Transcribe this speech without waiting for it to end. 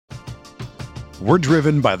We're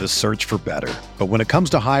driven by the search for better. But when it comes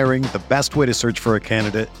to hiring, the best way to search for a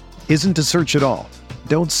candidate isn't to search at all.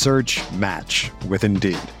 Don't search, match with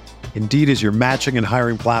Indeed. Indeed is your matching and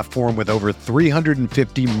hiring platform with over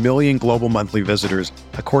 350 million global monthly visitors,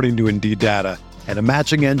 according to Indeed data, and a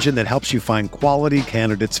matching engine that helps you find quality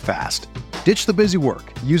candidates fast. Ditch the busy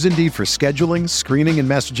work. Use Indeed for scheduling, screening, and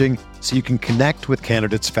messaging so you can connect with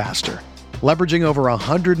candidates faster. Leveraging over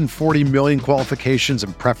 140 million qualifications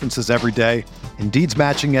and preferences every day, Indeed's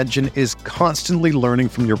matching engine is constantly learning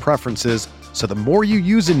from your preferences, so the more you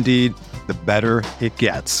use Indeed, the better it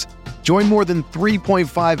gets. Join more than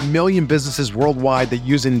 3.5 million businesses worldwide that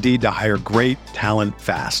use Indeed to hire great talent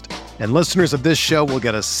fast. And listeners of this show will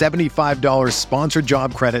get a $75 sponsored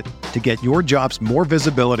job credit to get your jobs more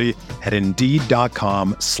visibility at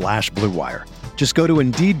Indeed.com/Blue Wire. Just go to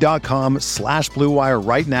Indeed.com/Blue Wire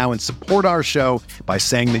right now and support our show by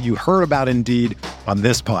saying that you heard about Indeed on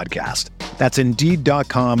this podcast. That's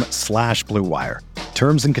Indeed.com/Blue Wire.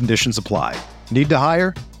 Terms and conditions apply. Need to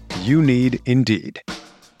hire? You need Indeed.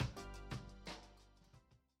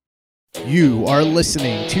 You are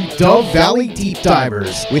listening to Dove Valley Deep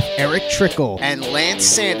Divers with Eric Trickle and Lance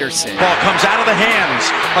Sanderson. Ball comes out of the hands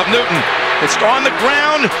of Newton. It's on the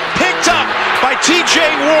ground, picked up by T.J.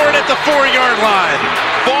 Ward at the 4-yard line.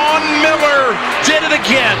 Vaughn Miller did it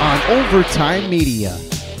again. On Overtime Media.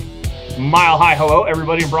 Mile high hello,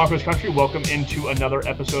 everybody in Broncos country. Welcome into another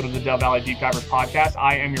episode of the Dove Valley Deep Divers podcast.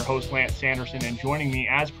 I am your host, Lance Sanderson, and joining me,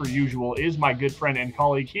 as per usual, is my good friend and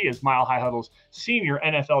colleague. He is Mile High Huddle's senior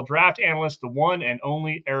NFL draft analyst, the one and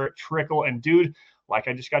only Eric Trickle. And dude, like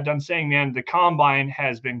I just got done saying, man, the combine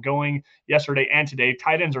has been going yesterday and today.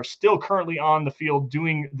 Tight ends are still currently on the field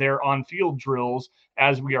doing their on-field drills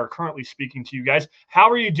as we are currently speaking to you guys. How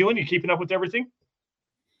are you doing? You keeping up with everything?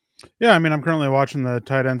 Yeah, I mean, I'm currently watching the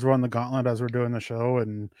tight ends run the gauntlet as we're doing the show,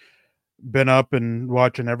 and been up and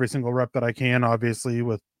watching every single rep that I can. Obviously,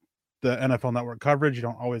 with the NFL Network coverage, you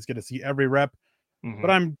don't always get to see every rep,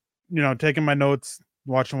 but I'm, taking my notes,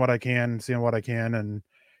 watching what I can, seeing what I can, and,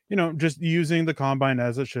 just using the combine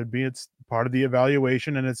as it should be. It's part of the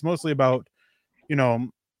evaluation, and it's mostly about,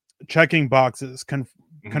 checking boxes,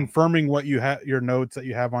 confirming what you have, your notes that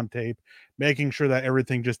you have on tape, making sure that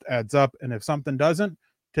everything just adds up. And if something doesn't,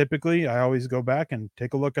 typically I always go back and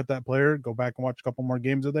take a look at that player, go back and watch a couple more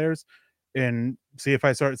games of theirs and see if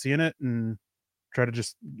I start seeing it and try to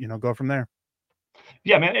just, go from there.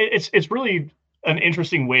 Yeah, man, it's really an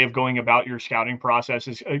interesting way of going about your scouting process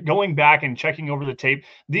is going back and checking over the tape,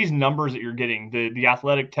 these numbers that you're getting, the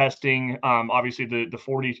athletic testing, obviously the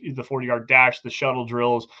 40-yard dash, the shuttle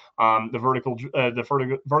drills, the vertical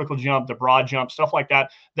jump, the broad jump, stuff like that.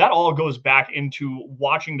 That all goes back into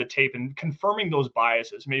watching the tape and confirming those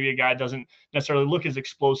biases. Maybe a guy doesn't necessarily look as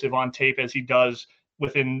explosive on tape as he does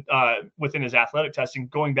within his athletic testing,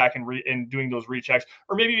 going back and doing those rechecks,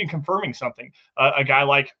 or maybe even confirming something. A guy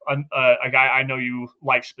like a guy I know you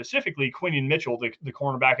like specifically, Quinion Mitchell, the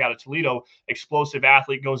cornerback out of Toledo, explosive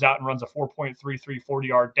athlete, goes out and runs a 4.33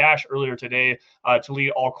 40-yard dash earlier today to lead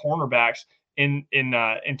all cornerbacks in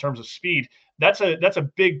terms of speed. That's a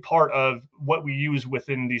big part of what we use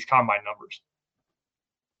within these combine numbers.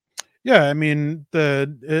 Yeah, I mean,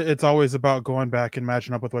 it's always about going back and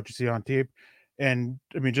matching up with what you see on tape. And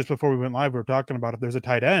I mean, just before we went live, we were talking about it. There's a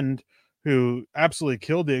tight end who absolutely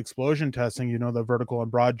killed the explosion testing, the vertical and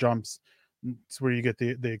broad jumps. It's where you get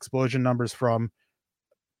the explosion numbers from.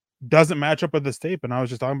 Doesn't match up with this tape. And I was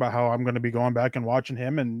just talking about how I'm going to be going back and watching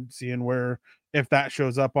him and seeing if that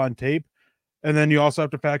shows up on tape. And then you also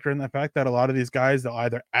have to factor in the fact that a lot of these guys, they'll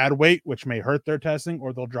either add weight, which may hurt their testing,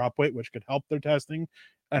 or they'll drop weight, which could help their testing,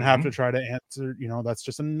 and have to try to answer, that's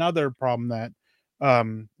just another problem that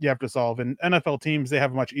you have to solve. And NFL teams, they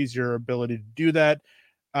have a much easier ability to do that.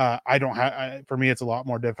 I don't have, for me, it's a lot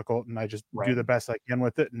more difficult, and I just do the best I can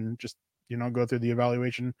with it and just, go through the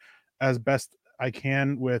evaluation as best I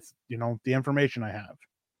can with, the information I have.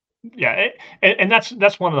 Yeah, and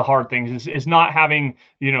that's one of the hard things is not having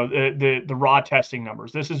the raw testing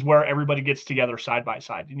numbers. This is where everybody gets together side by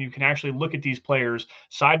side, and you can actually look at these players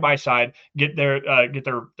side by side, get their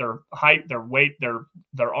height, their weight,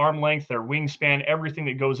 their arm length, their wingspan, everything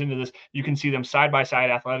that goes into this. You can see them side by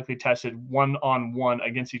side, athletically tested, one-on-one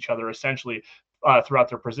against each other, essentially. Throughout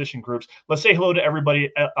their position groups. Let's say hello to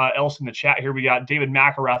everybody else in the chat here. We got David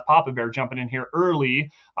McElrath, Papa Bear, jumping in here early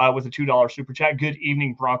with a $2 super chat. Good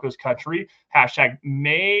evening, Broncos country. Hashtag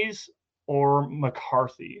Mays or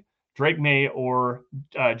McCarthy. Drake May or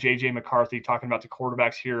JJ McCarthy, talking about the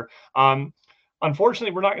quarterbacks here.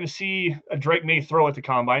 Unfortunately, we're not going to see Drake May throw at the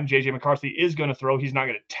combine. JJ McCarthy is going to throw. He's not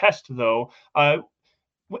going to test, though.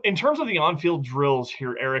 In terms of the on-field drills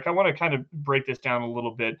here, Eric, I want to kind of break this down a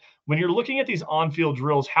little bit. When you're looking at these on-field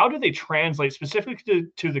drills, how do they translate specifically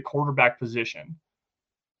to the quarterback position?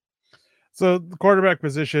 So the quarterback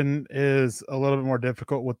position is a little bit more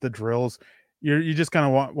difficult with the drills. You just kind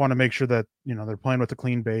of want to make sure that they're playing with a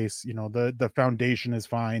clean base. The foundation is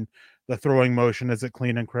fine. The throwing motion is it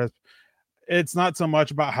clean and crisp. It's not so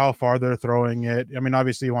much about how far they're throwing it. I mean,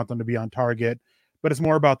 obviously you want them to be on target, but it's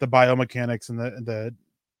more about the biomechanics and the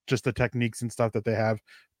just the techniques and stuff that they have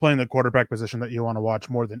playing the quarterback position that you want to watch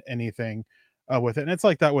more than anything with it. And it's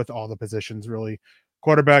like that with all the positions, really.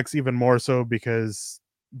 Quarterbacks even more so because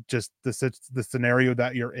just the scenario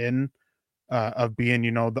that you're in of being,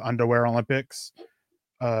 the underwear Olympics,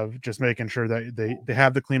 of just making sure that they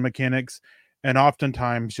have the clean mechanics. And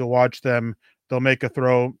oftentimes you'll watch them, they'll make a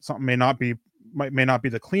throw, something may not be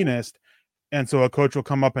the cleanest. And so a coach will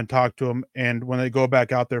come up and talk to them. And when they go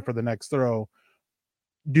back out there for the next throw,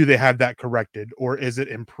 do they have that corrected or is it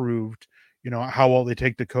improved? How well they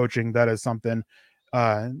take the coaching, that is something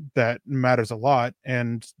that matters a lot.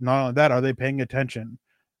 And not only that, are they paying attention?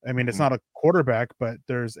 I mean, it's not a quarterback, but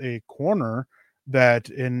there's a corner that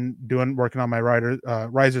in working on my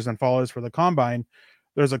risers and fallers for the combine,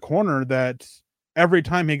 there's a corner that every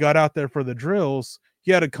time he got out there for the drills,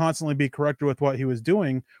 he had to constantly be corrected with what he was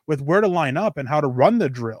doing, with where to line up and how to run the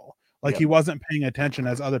drill. Like he wasn't paying attention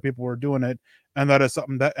as other people were doing it. And that is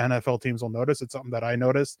something that NFL teams will notice. It's something that I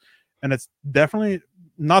noticed. And it's definitely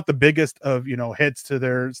not the biggest of, hits to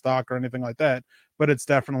their stock or anything like that, but it's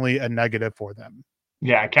definitely a negative for them.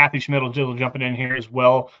 Yeah, Kathy Schmidl jumping in here as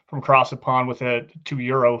well from across the pond with a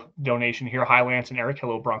 €2 donation here. Hi, Lance and Eric.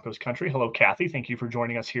 Hello, Broncos country. Hello, Kathy. Thank you for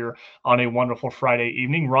joining us here on a wonderful Friday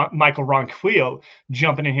evening. Michael Ronquillo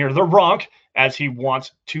jumping in here. The Ronk, as he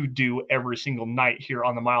wants to do every single night here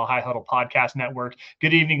on the Mile High Huddle Podcast Network.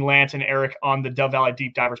 Good evening, Lance and Eric on the Dove Valley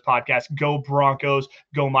Deep Divers Podcast. Go Broncos.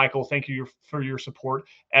 Go Michael. Thank you for your support,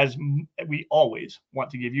 as we always want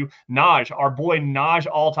to give you. Naj, our boy Naj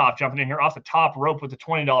Althoff jumping in here off the top rope with the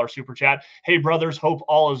 $20 super chat. Hey, brothers, hope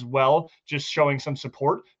all is well. Just showing some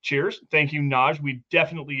support. Cheers. Thank you, Naj. We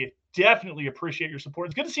definitely appreciate your support.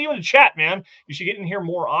 It's good to see you in the chat, man. You should get in here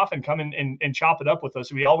more often. Come in and chop it up with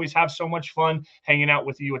us. We always have so much fun hanging out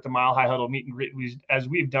with you at the Mile High Huddle meet and greet, as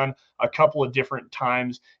we've done a couple of different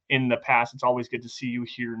times in the past. It's always good to see you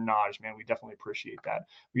here, Naj, man. We definitely appreciate that.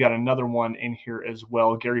 We got another one in here as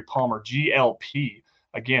well. Gary Palmer, GLP,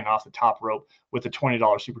 again, off the top rope with a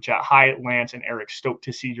 $20 super chat. Hi, Lance and Eric. Stoked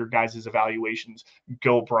to see your guys' evaluations.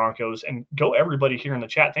 Go Broncos, and go everybody here in the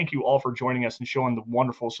chat. Thank you all for joining us and showing the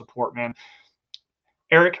wonderful support, man.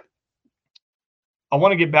 Eric, I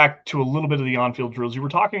want to get back to a little bit of the on-field drills. You were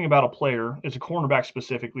talking about a player, as a cornerback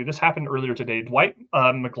specifically. This happened earlier today. Dwight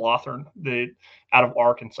McLaughlin, out of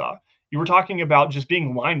Arkansas. You were talking about just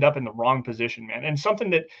being lined up in the wrong position, man. And something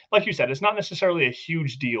that, like you said, it's not necessarily a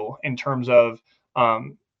huge deal in terms of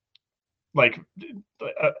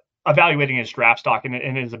evaluating his draft stock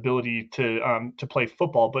and his ability to play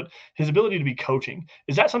football, but his ability to be coaching.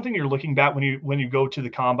 Is that something you're looking at when you go to the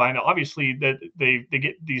combine? Obviously, that they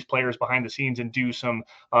get these players behind the scenes and do some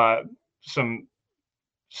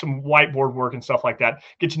whiteboard work and stuff like that.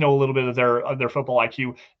 Get to know a little bit of their football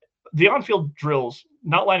IQ. The on-field drills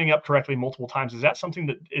not lining up correctly multiple times, is that something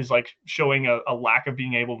that is like showing a lack of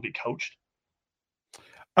being able to be coached?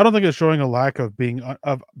 I don't think it's showing a lack of being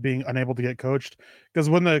unable to get coached, because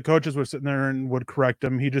when the coaches were sitting there and would correct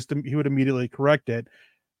him, he would immediately correct it.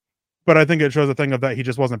 But I think it shows a thing of that he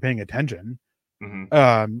just wasn't paying attention,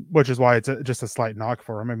 which is why it's just a slight knock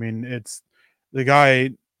for him. I mean, it's the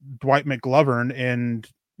guy Dwight McLaughlin, and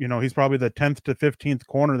he's probably the 10th to 15th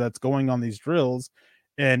corner that's going on these drills,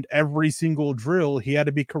 and every single drill he had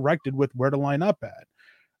to be corrected with where to line up at.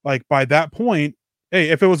 Like by that point. Hey,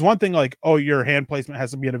 if it was one thing like, oh, your hand placement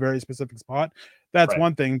has to be in a very specific spot, that's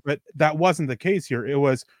one thing. But that wasn't the case here. It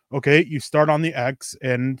was, okay, you start on the X,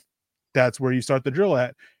 and that's where you start the drill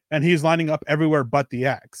at. And he's lining up everywhere but the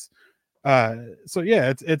X. So,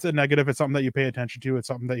 yeah, it's a negative. It's something that you pay attention to. It's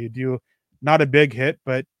something that you do. Not a big hit,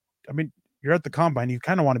 but, I mean, you're at the combine. You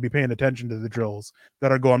kind of want to be paying attention to the drills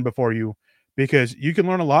that are going before you, because you can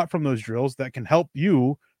learn a lot from those drills that can help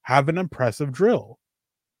you have an impressive drill.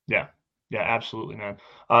 Yeah. Yeah, absolutely, man.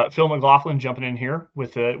 Phil McLaughlin jumping in here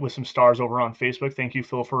with some stars over on Facebook. Thank you,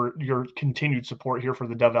 Phil, for your continued support here for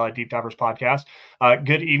the Dove Valley Deep Divers podcast.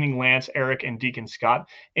 Good evening, Lance, Eric, and Deacon Scott.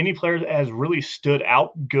 Any player that has really stood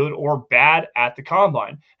out, good or bad, at the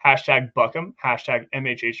combine? Hashtag Buckham, hashtag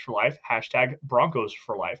MHH for life, hashtag Broncos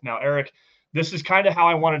for life. Now, Eric, this is kind of how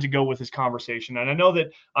I wanted to go with this conversation. And I know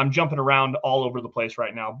that I'm jumping around all over the place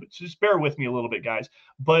right now, but just bear with me a little bit, guys.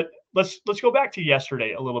 But let's go back to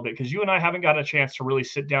yesterday a little bit, because you and I haven't got a chance to really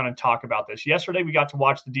sit down and talk about this. Yesterday, we got to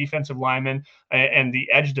watch the defensive linemen and the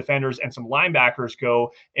edge defenders and some linebackers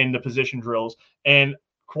go in the position drills. And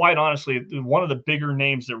quite honestly, one of the bigger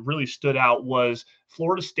names that really stood out was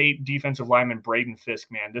Florida State defensive lineman Braden Fisk.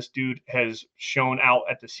 Man, this dude has shown out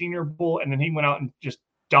at the Senior Bowl, and then he went out and just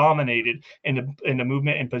dominated in the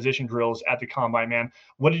movement and position drills at the combine. Man,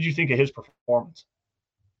 what did you think of his performance?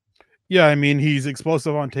 Yeah, I mean, he's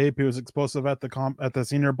explosive on tape. He was explosive at the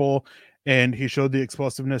Senior Bowl, and he showed the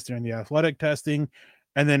explosiveness during the athletic testing.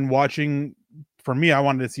 And then watching, for me, I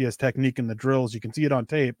wanted to see his technique in the drills. You can see it on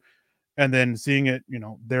tape, and then seeing it,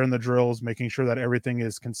 there in the drills, making sure that everything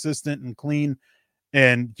is consistent and clean.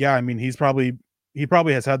 And yeah, I mean, he probably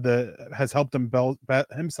has helped him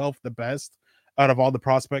himself the best out of all the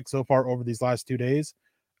prospects so far over these last 2 days.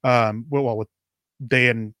 With day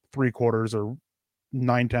and 3/4 or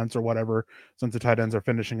 9/10 or whatever, since the tight ends are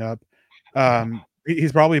finishing up.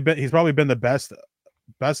 He's probably been the best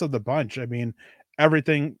of the bunch. I mean,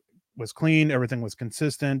 everything was clean, everything was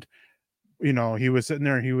consistent. He was sitting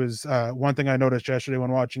there, and he was one thing I noticed yesterday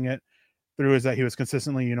when watching it through is that he was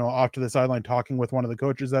consistently, off to the sideline talking with one of the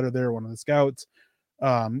coaches that are there, one of the scouts.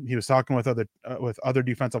 He was talking with other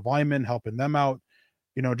defensive linemen, helping them out.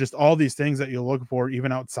 Just all these things that you look for,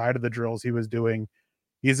 even outside of the drills he was doing.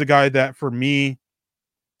 He's a guy that, for me,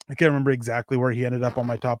 I can't remember exactly where he ended up on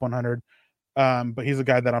my top 100, but he's a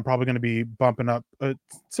guy that I'm probably going to be bumping up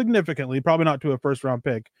significantly, probably not to a first-round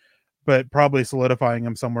pick, but probably solidifying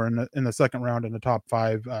him somewhere in the second round in the top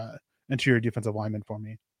 5 interior defensive linemen for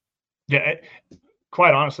me. Yeah,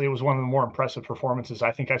 quite honestly, it was one of the more impressive performances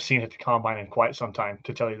I think I've seen at the combine in quite some time,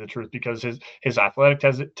 to tell you the truth, because his athletic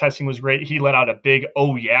testing was great. He let out a big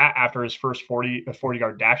 "oh yeah" after his first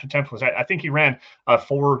 40-yard dash attempt. I think he ran a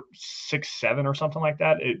 4.67 or something like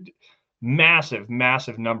that. Massive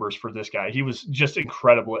numbers for this guy. He was just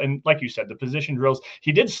incredible. And like you said, the position drills,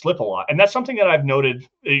 he did slip a lot. And that's something that I've noted,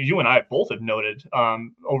 you and I both have noted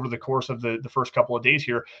over the course of the first couple of days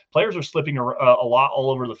here. Players are slipping a lot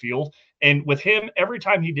all over the field. And with him, every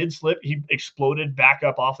time he did slip, he exploded back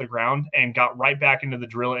up off the ground and got right back into the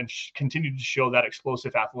drill and continued to show that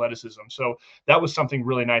explosive athleticism. So that was something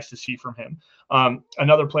really nice to see from him.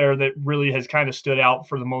 Another player that really has kind of stood out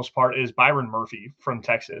for the most part is Byron Murphy from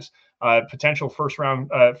Texas. Potential first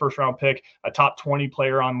round pick, a top 20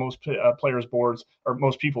 player on most players' boards, or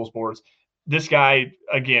most people's boards. This guy,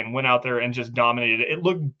 again, went out there and just dominated. It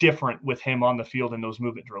looked different with him on the field in those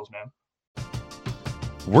movement drills, man.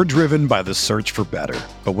 We're driven by the search for better.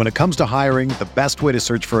 But when it comes to hiring, the best way to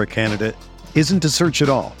search for a candidate isn't to search at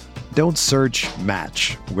all. Don't search,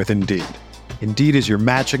 match with Indeed. Indeed is your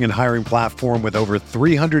matching and hiring platform with over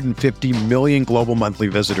 350 million global monthly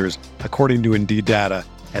visitors, according to Indeed data,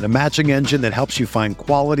 and a matching engine that helps you find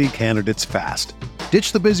quality candidates fast.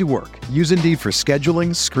 Ditch the busy work. Use Indeed for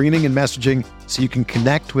scheduling, screening, and messaging so you can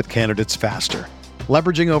connect with candidates faster.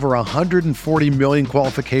 Leveraging over 140 million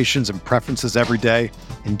qualifications and preferences every day,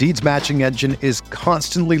 Indeed's matching engine is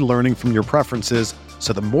constantly learning from your preferences,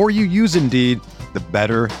 so the more you use Indeed, the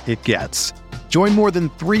better it gets. Join more than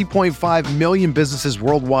 3.5 million businesses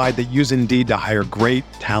worldwide that use Indeed to hire great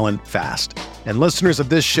talent fast. And listeners of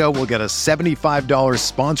this show will get a $75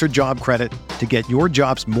 sponsored job credit to get your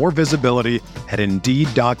jobs more visibility at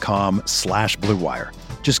Indeed.com/Blue Wire.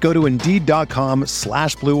 Just go to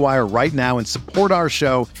Indeed.com/Blue Wire right now and support our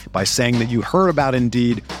show by saying that you heard about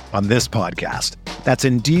Indeed on this podcast. That's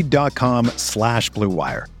Indeed.com/Blue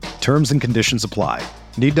Wire. Terms and conditions apply.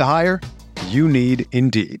 Need to hire? You need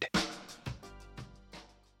Indeed.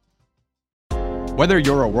 Whether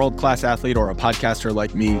you're a world-class athlete or a podcaster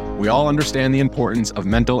like me, we all understand the importance of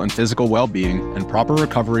mental and physical well-being and proper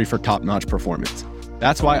recovery for top-notch performance.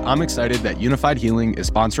 That's why I'm excited that Unified Healing is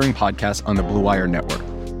sponsoring podcasts on the Blue Wire Network.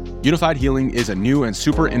 Unified Healing is a new and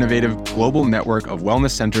super innovative global network of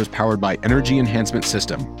wellness centers powered by Energy Enhancement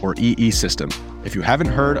System, or EE System. If you haven't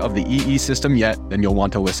heard of the EE System yet, then you'll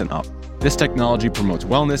want to listen up. This technology promotes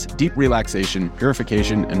wellness, deep relaxation,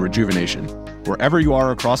 purification, and rejuvenation. Wherever you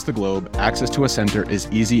are across the globe, access to a center is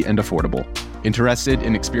easy and affordable. Interested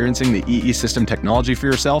in experiencing the EE System technology for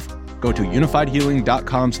yourself? Go to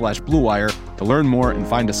unifiedhealing.com/Blue Wire to learn more and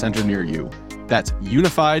find a center near you. That's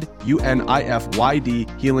unified,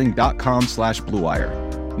 UNIFYD, healing.com/Blue Wire.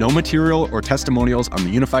 No material or testimonials on the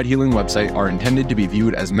Unified Healing website are intended to be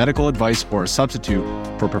viewed as medical advice or a substitute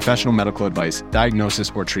for professional medical advice, diagnosis,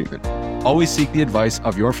 or treatment. Always seek the advice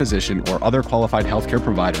of your physician or other qualified healthcare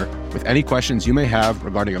provider with any questions you may have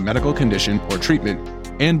regarding a medical condition or treatment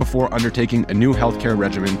and before undertaking a new healthcare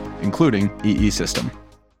regimen, including EE system.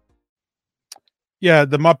 Yeah,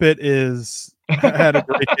 the Muppet had a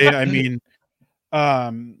great day. I mean,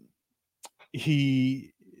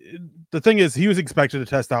 the thing is, he was expected to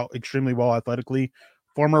test out extremely well athletically.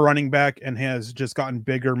 Former running back, and has just gotten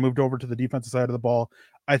bigger, moved over to the defensive side of the ball,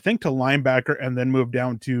 I think to linebacker, and then moved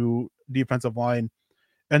down to defensive line.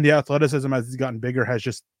 And the athleticism as he's gotten bigger has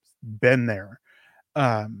just been there.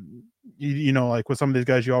 You know, like with some of these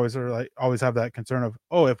guys, you always have that concern of,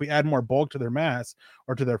 oh, if we add more bulk to their mass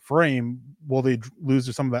or to their frame, will they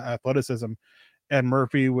lose some of that athleticism? And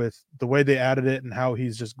Murphy, with the way they added it and how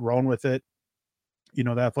he's just grown with it, you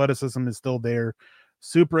know, the athleticism is still there.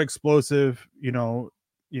 Super explosive,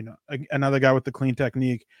 another guy with the clean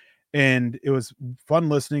technique. And it was fun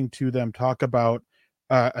listening to them talk about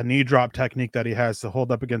a knee drop technique that he has to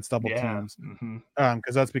hold up against double teams.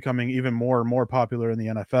 Because that's becoming even more and more popular in the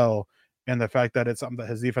NFL. And the fact that it's something that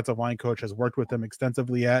his defensive line coach has worked with him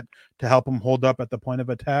extensively to help him hold up at the point of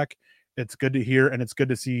attack. It's good to hear, and it's good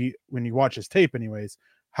to see when you watch his tape anyways,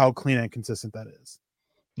 how clean and consistent that is.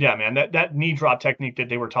 Yeah, man, that knee drop technique that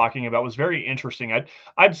they were talking about was very interesting.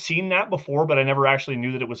 I'd seen that before, but I never actually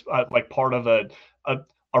knew that it was like part of a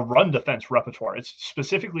run defense repertoire. It's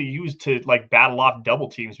specifically used to like battle off double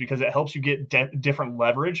teams because it helps you get different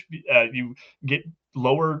leverage. You get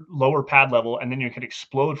lower pad level, and then you can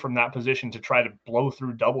explode from that position to try to blow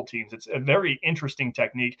through double teams. It's a very interesting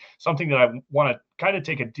technique, something that I want to kind of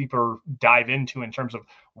take a deeper dive into in terms of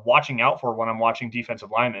watching out for when I'm watching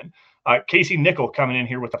defensive linemen. Casey Nickel coming in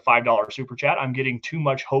here with a $5 super chat. I'm getting too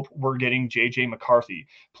much hope we're getting JJ McCarthy.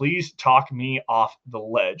 Please talk me off the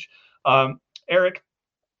ledge. Eric,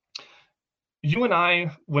 you and I,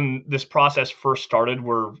 when this process first started,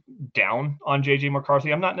 were down on JJ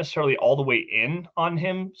McCarthy. I'm not necessarily all the way in on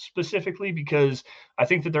him specifically because I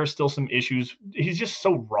think that there's still some issues. He's just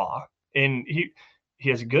so raw, and he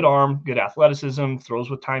has a good arm, good athleticism, throws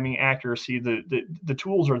with timing, accuracy. The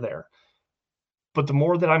tools are there. But the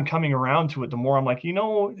more that I'm coming around to it, the more I'm like,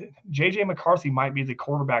 JJ McCarthy might be the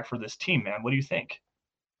quarterback for this team, man. What do you think?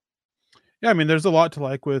 Yeah, I mean, there's a lot to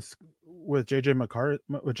like with JJ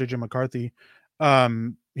McCarthy.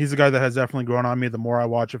 He's a guy that has definitely grown on me. The more I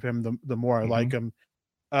watch of him, the more I like him.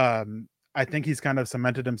 I think he's kind of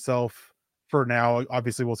cemented himself for now.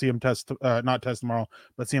 Obviously, we'll see him not test tomorrow,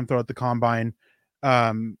 but see him throw at the combine.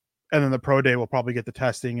 And then the pro day will probably get the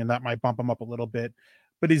testing, and that might bump him up a little bit.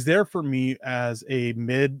 But he's there for me as a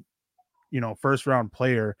mid, first round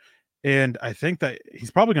player. And I think that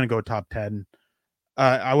he's probably going to go top 10.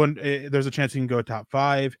 I wouldn't, there's a chance he can go top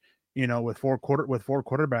 5, with four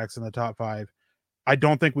quarterbacks in the top 5. I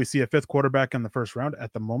don't think we see a 5th quarterback in the first round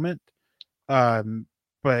at the moment.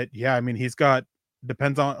 But yeah, I mean,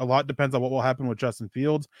 depends on what will happen with Justin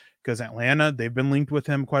Fields, because Atlanta, they've been linked with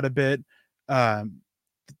him quite a bit.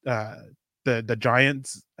 The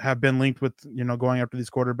Giants have been linked with, going after these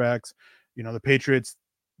quarterbacks. The Patriots,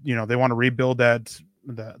 they want to rebuild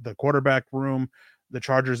the quarterback room. The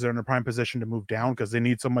Chargers are in a prime position to move down because they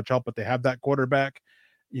need so much help, but they have that quarterback.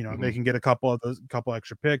 They can get a couple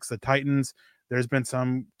extra picks. The Titans, there's been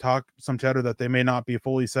some chatter that they may not be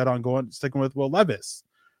fully set on sticking with Will Levis,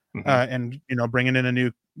 and bringing in a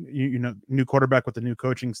new quarterback with the new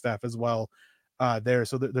coaching staff as well. There,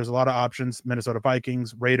 so there's a lot of options. Minnesota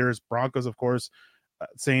Vikings, Raiders, Broncos, of course,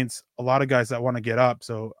 Saints. A lot of guys that want to get up.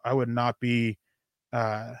 So I would not be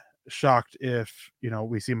shocked if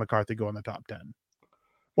we see McCarthy go in the top 10.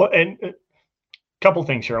 Well, and a couple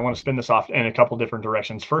things here. I want to spin this off in a couple different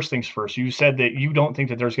directions. First things first, you said that you don't think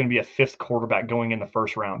that there's going to be a 5th quarterback going in the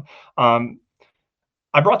first round.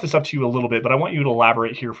 I brought this up to you a little bit, but I want you to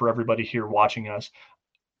elaborate here for everybody here watching us.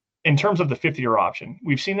 In terms of the 5th-year option,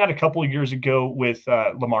 we've seen that a couple of years ago with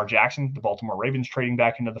Lamar Jackson, the Baltimore Ravens trading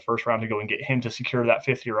back into the first round to go and get him to secure that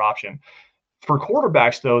 5th-year option. For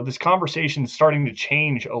quarterbacks, though, this conversation is starting to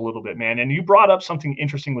change a little bit, man. And you brought up something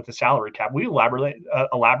interesting with the salary cap. Will you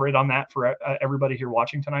elaborate on that for everybody here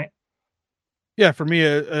watching tonight? Yeah, for me,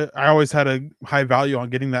 I always had a high value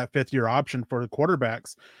on getting that 5th-year option for the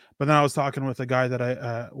quarterbacks. But then I was talking with a guy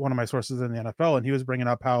that one of my sources in the NFL, and he was bringing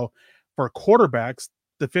up how for quarterbacks,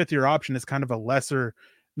 the 5th-year option is kind of a lesser,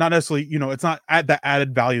 not necessarily, it's not at the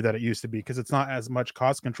added value that it used to be because it's not as much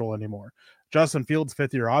cost control anymore. Justin Fields'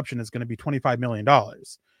 5th-year option is going to be $25 million.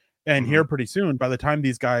 And here pretty soon, by the time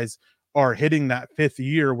these guys are hitting that 5th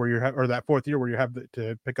year or that 4th year where you have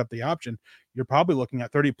to pick up the option, you're probably looking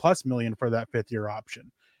at $30+ million for that 5th-year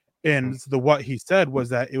option. And what he said was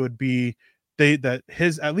that it would be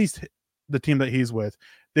at least the team that he's with,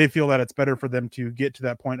 they feel that it's better for them to get to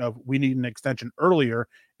that point of we need an extension earlier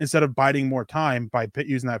instead of biding more time by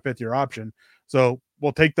using that 5th-year option. So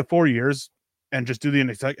we'll take the 4 years and just do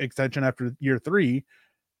the extension after year 3,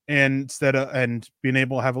 and being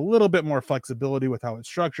able to have a little bit more flexibility with how it's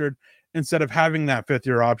structured, instead of having that 5th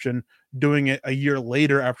year option, doing it a year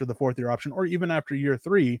later after the 4th year option, or even after year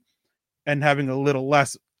 3, and having a little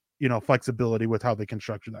less, flexibility with how they can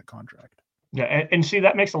structure that contract. Yeah, and see,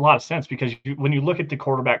 that makes a lot of sense, because when you look at the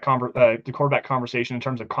quarterback conversation in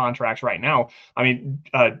terms of contracts right now, I mean,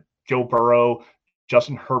 Joe Burrow,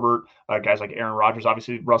 Justin Herbert, guys like Aaron Rodgers,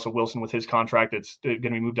 obviously Russell Wilson with his contract that's going to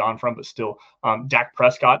be moved on from, but still, Dak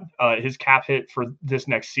Prescott, his cap hit for this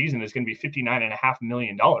next season is going to be $59.5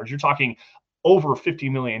 million. You're talking over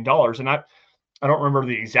 $50 million. And I don't remember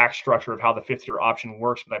the exact structure of how the 5th year option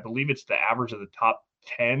works, but I believe it's the average of the top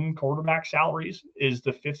 10 quarterback salaries is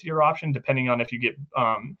the 5th year option, depending on if you get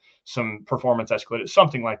some performance escalated,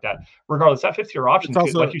 something like that. Regardless, that 5th year option,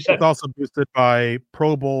 like you said, it's also boosted by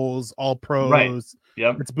Pro Bowls, All Pros. Right.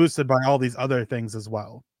 Yep. It's boosted by all these other things as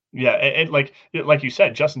well. Yeah, and like you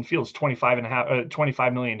said, Justin Fields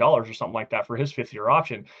 $25 million or something like that for his 5th year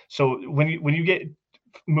option. So when you get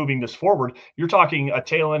moving this forward, you're talking a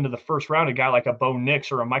tail end of the first round, a guy like a Bo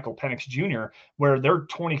Nix or a Michael Penix Jr., where they're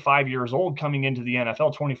 25 years old coming into the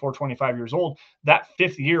NFL, 24, 25 years old. That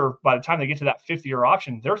 5th year, by the time they get to that 5th year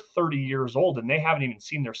option, they're 30 years old and they haven't even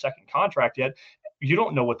seen their second contract yet. You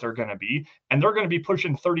don't know what they're going to be, and they're going to be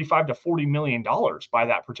pushing $35 to $40 million by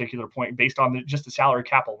that particular point, based on just the salary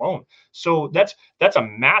cap alone. So that's a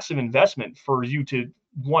massive investment for you to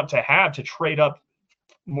want to have to trade up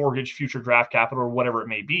mortgage, future draft capital, or whatever it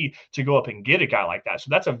may be, to go up and get a guy like that. So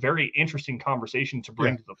that's a very interesting conversation to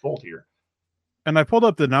bring to the fold here. And I pulled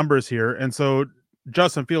up the numbers here. And so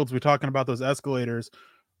Justin Fields, we're talking about those escalators.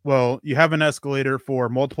 Well, you have an escalator for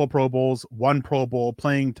multiple Pro Bowls, 1 Pro Bowl,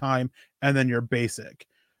 playing time, and then your basic.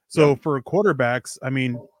 So for quarterbacks, I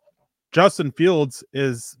mean, Justin Fields'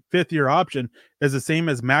 is 5th year option is the same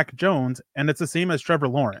as Mac Jones, and it's the same as Trevor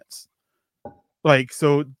Lawrence. Like,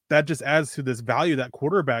 so that just adds to this value that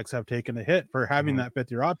quarterbacks have taken a hit for having that 5th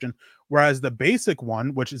year option. Whereas the basic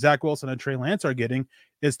one, which Zach Wilson and Trey Lance are getting,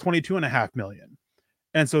 is $22.5 million.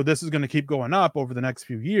 And so this is going to keep going up over the next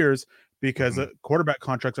few years, because quarterback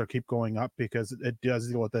contracts are keep going up, because it does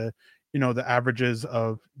deal with the, the averages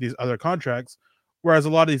of these other contracts. Whereas a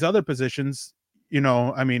lot of these other positions,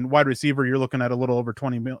 I mean, wide receiver, you're looking at a little over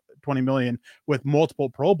 20 million with multiple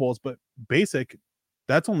Pro Bowls, but basic,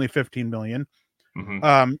 that's only 15 million.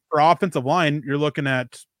 For offensive line, you're looking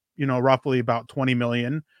at, roughly about 20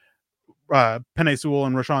 million. Penei Sewell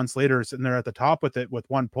and Rashawn Slater sitting there at the top with it, with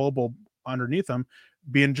 1 Pro Bowl underneath them,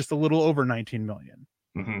 being just a little over 19 million.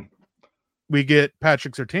 We get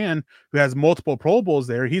Patrick Surtain, who has multiple Pro Bowls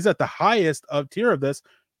there. He's at the highest of tier of this,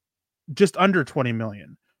 just under 20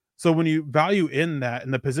 million. So when you value in that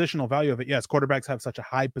and the positional value of it, yes, quarterbacks have such a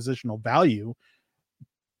high positional value.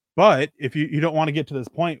 But if you don't want to get to this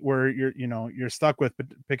point where you're stuck with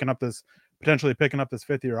potentially picking up this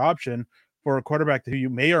 5th year option for a quarterback who you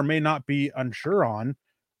may or may not be unsure on,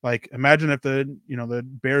 like imagine if the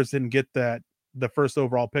Bears didn't get the first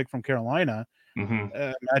overall pick from Carolina.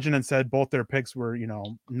 Imagine instead both their picks were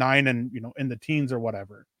 9 and in the teens or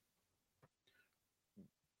whatever.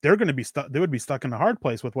 They're going to be stuck. They would be stuck in a hard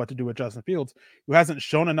place with what to do with Justin Fields, who hasn't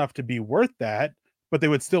shown enough to be worth that, but they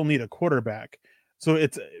would still need a quarterback. So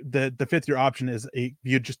it's the 5th year option is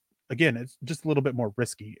it's just a little bit more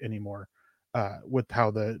risky anymore with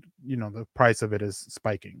how the price of it is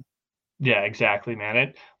spiking. Yeah, exactly, man.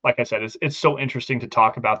 It, like I said, it's so interesting to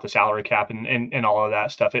talk about the salary cap and all of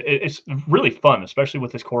that stuff. It's really fun, especially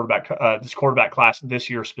with this quarterback class this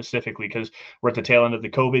year specifically, because we're at the tail end of the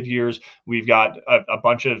COVID years. We've got a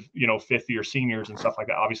bunch of 5th year seniors and stuff like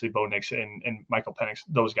that. Obviously, Bo Nix and Michael Penix,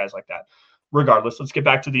 those guys like that. Regardless, let's get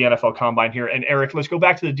back to the NFL Combine here. And Eric, let's go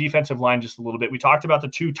back to the defensive line just a little bit. We talked about the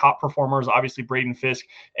 2 top performers, obviously Braden Fisk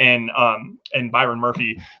and Byron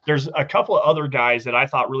Murphy. There's a couple of other guys that I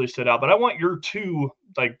thought really stood out, but I want your 2,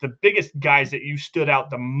 like the biggest guys that you stood out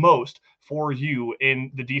the most for you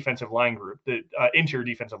in the defensive line group, the interior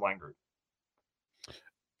defensive line group.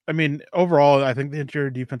 I mean, overall, I think the interior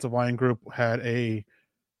defensive line group had a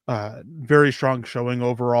very strong showing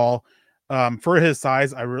overall. For his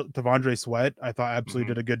size, Devondre Sweat, I thought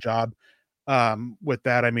absolutely did a good job with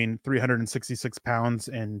that. I mean, 366 pounds,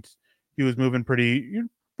 and he was moving pretty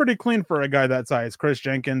clean for a guy that size. Chris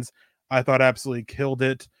Jenkins, I thought absolutely killed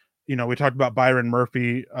it. We talked about Byron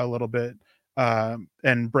Murphy a little bit,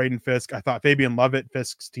 and Braden Fisk. I thought Fabian Lovett,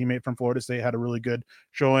 Fisk's teammate from Florida State, had a really good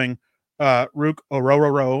showing. Rook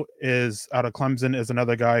Orororo is out of Clemson, is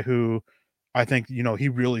another guy who I think, he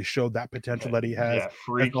really showed that potential that he has. Yeah,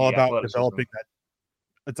 freaky it's all about athleticism. developing that.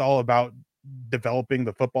 It's all about developing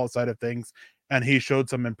the football side of things and he showed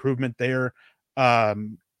some improvement there.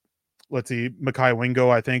 Let's see, Mekhi Wingo,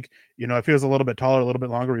 I think, if he was a little bit taller, a little bit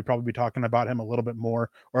longer, we'd probably be talking about him a little bit more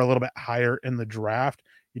or a little bit higher in the draft.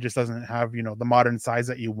 He just doesn't have, the modern size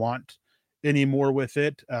that you want anymore with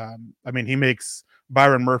it. He makes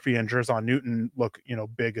Byron Murphy and Jerzon Newton look,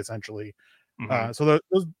 big essentially. So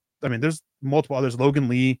there's multiple others. Logan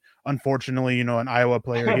Lee, unfortunately, an Iowa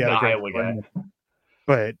player. He had a great Iowa guy.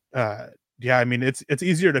 But it's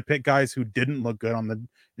easier to pick guys who didn't look good on the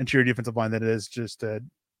interior defensive line than it is just to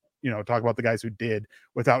talk about the guys who did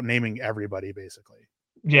without naming everybody, basically.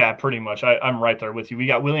 Yeah, pretty much. I'm right there with you. We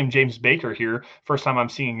got William James Baker here. First time I'm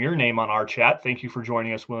seeing your name on our chat. Thank you for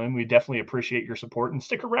joining us, William. We definitely appreciate your support, and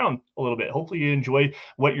stick around a little bit. Hopefully you enjoy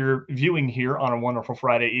what you're viewing here on a wonderful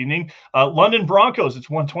Friday evening. London Broncos, it's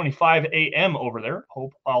 1:25 a.m. over there.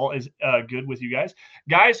 Hope all is good with you guys.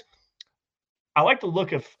 Guys, I like the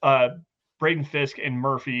look of Braden Fisk and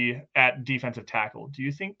Murphy at defensive tackle. Do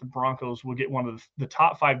you think the Broncos will get one of the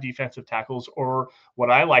top 5 defensive tackles, or what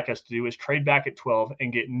I like us to do is trade back at 12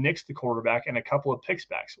 and get Nix the quarterback and a couple of picks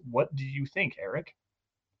backs? What do you think, Eric?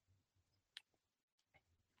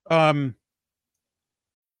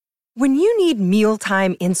 When you need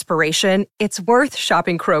mealtime inspiration, it's worth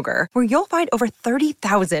shopping Kroger, where you'll find over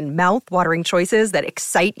 30,000 mouth-watering choices that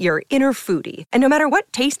excite your inner foodie. And no matter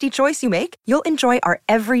what tasty choice you make, you'll enjoy our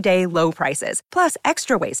everyday low prices, plus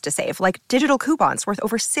extra ways to save, like digital coupons worth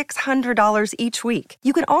over $600 each week.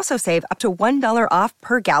 You can also save up to $1 off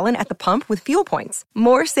per gallon at the pump with fuel points.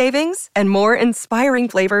 More savings and more inspiring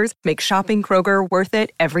flavors make shopping Kroger worth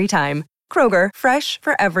it every time. Kroger, fresh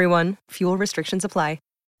for everyone. Fuel restrictions apply.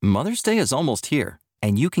 Mother's Day is almost here,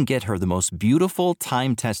 and you can get her the most beautiful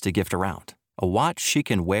time-tested gift around, a watch she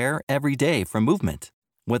can wear every day from Movement.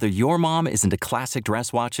 Whether your mom is into classic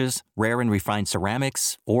dress watches, rare and refined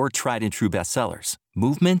ceramics, or tried-and-true bestsellers,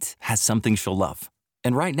 Movement has something she'll love.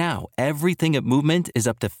 And right now, everything at Movement is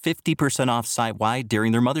up to 50% off site-wide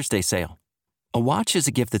during their Mother's Day sale. A watch is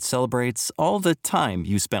a gift that celebrates all the time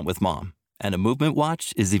you spent with mom, and a Movement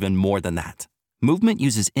watch is even more than that. Movement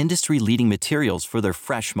uses industry-leading materials for their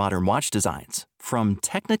fresh, modern watch designs, from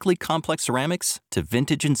technically complex ceramics to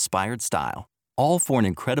vintage-inspired style, all for an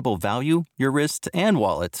incredible value your wrist and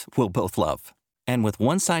wallet will both love. And with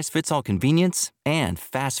one-size-fits-all convenience and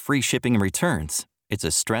fast, free shipping and returns, it's a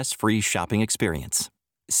stress-free shopping experience.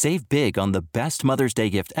 Save big on the best Mother's Day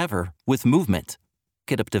gift ever with Movement.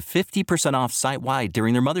 Get up to 50% off site-wide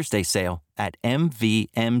during their Mother's Day sale at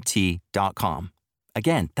mvmt.com.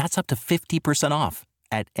 Again, that's up to 50% off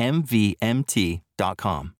at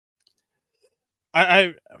mvmt.com.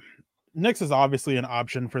 Nix is obviously an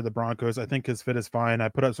option for the Broncos. I think his fit is fine. I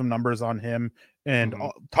put up some numbers on him, and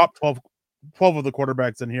top 12 of the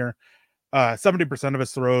quarterbacks in here, 70% of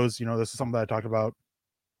his throws, this is something that I talked about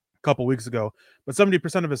a couple weeks ago, but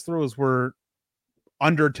 70% of his throws were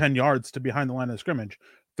under 10 yards to behind the line of scrimmage.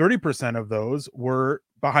 30% of those were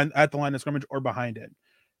at the line of scrimmage or behind it.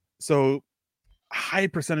 So high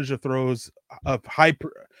percentage of throws of high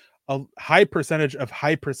percentage,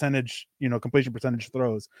 completion percentage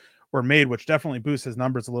throws were made, which definitely boosts his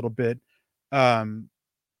numbers a little bit.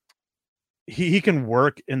 He can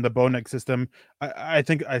work in the Bo Nix system. I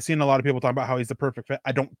think I've seen a lot of people talk about how he's the perfect fit.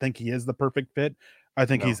 I don't think he is the perfect fit. I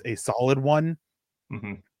think he's a solid one.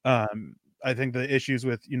 I think the issues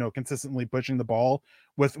with, consistently pushing the ball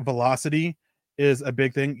with velocity is a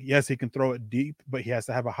big thing. Yes, he can throw it deep, but he has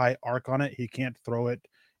to have a high arc on it. He can't throw it.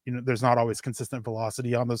 There's not always consistent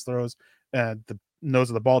velocity on those throws. The nose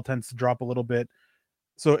of the ball tends to drop a little bit.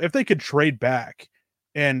 So if they could trade back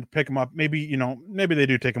and pick him up, maybe they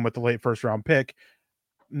do take him with the late first round pick.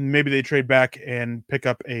 Maybe they trade back and pick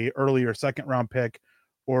up a earlier second round pick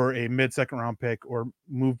or a mid second round pick, or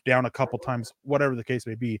move down a couple times, whatever the case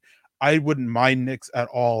may be. I wouldn't mind Nix at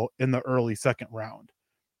all in the early second round.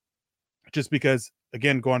 Just because,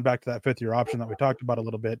 again, going back to that 5th-year option that we talked about a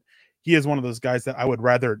little bit, he is one of those guys that I would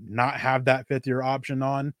rather not have that 5th-year option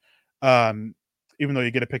on, even though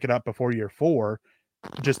you get to pick it up before year 4,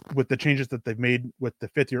 just with the changes that they've made with the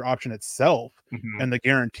 5th-year option itself and the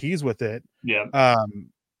guarantees with it.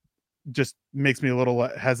 Just makes me a little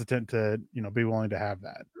hesitant to, be willing to have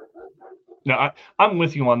that. No, I'm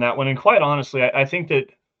with you on that one. And quite honestly, I think that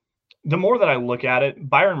the more that I look at it,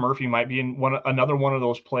 Byron Murphy might be another one of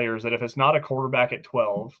those players that if it's not a quarterback at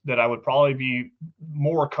 12, that I would probably be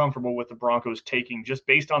more comfortable with the Broncos taking, just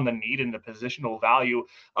based on the need and the positional value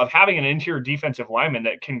of having an interior defensive lineman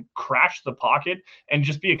that can crash the pocket and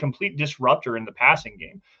just be a complete disruptor in the passing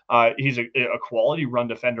game. He's a quality run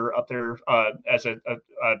defender up there as a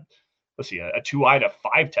let's see, a 2-eye to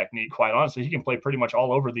 5 technique. Quite honestly, he can play pretty much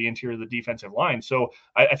all over the interior of the defensive line. So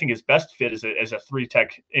I think his best fit is a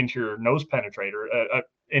 3-tech interior nose penetrator,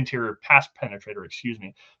 interior pass penetrator, excuse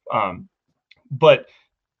me. But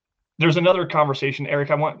there's another conversation, Eric.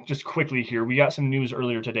 I want just quickly here. We got some news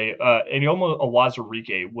earlier today. Enyomo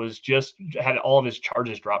Awazurike had all of his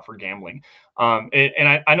charges dropped for gambling.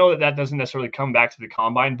 And I know that doesn't necessarily come back to the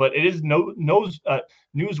combine, but it is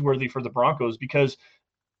newsworthy for the Broncos because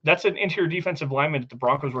that's an interior defensive lineman that the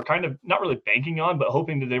Broncos were kind of not really banking on, but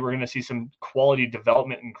hoping that they were going to see some quality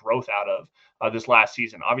development and growth out of this last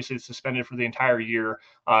season. Obviously, it's suspended for the entire year.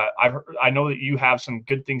 I know that you have some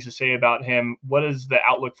good things to say about him. What is the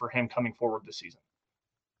outlook for him coming forward this season?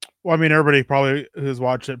 Well, I mean, everybody probably who's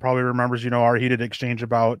watched it probably remembers, our heated exchange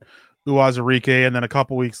about Uwazurike, and then a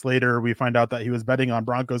couple weeks later, we find out that he was betting on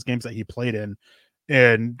Broncos games that he played in,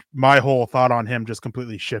 and my whole thought on him just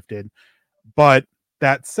completely shifted. But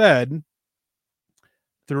that said,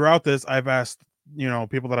 throughout this, I've asked,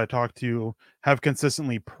 people that I talked to have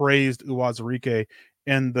consistently praised Uwazurike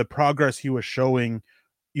and the progress he was showing,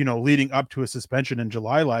 leading up to a suspension in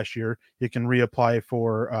July last year. He can reapply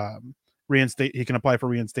for He can apply for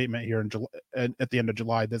reinstatement here in July, at the end of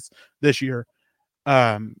July this year.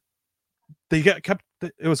 They kept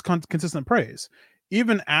it was consistent praise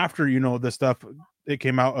even after the stuff it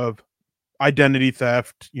came out of identity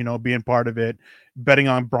theft, being part of it, betting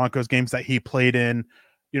on Broncos games that he played in,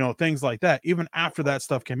 things like that. Even after that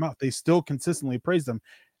stuff came out, they still consistently praised him.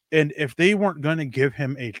 And if they weren't going to give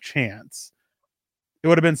him a chance, it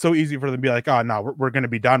would have been so easy for them to be like, oh, no, we're going to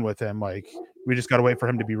be done with him. Like, we just got to wait for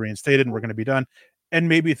him to be reinstated and we're going to be done. And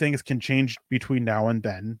maybe things can change between now and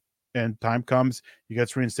then. And time comes, he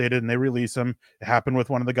gets reinstated and they release him. It happened with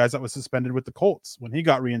one of the guys that was suspended with the Colts when he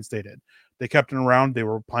got reinstated. They kept him around. They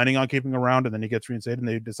were planning on keeping him around, and then he gets reinstated and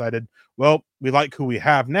they decided, well, we like who we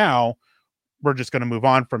have now. We're just going to move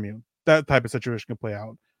on from you. That type of situation can play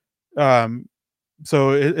out.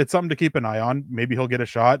 So it's something to keep an eye on. Maybe he'll get a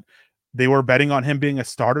shot. They were betting on him being a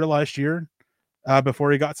starter last year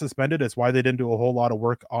before he got suspended. It's why they didn't do a whole lot of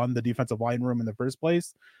work on the defensive line room in the first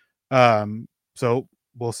place. So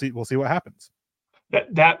we'll see what happens.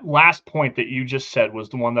 That last point that you just said was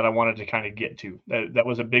the one that I wanted to kind of get to. That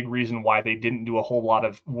was a big reason why they didn't do a whole lot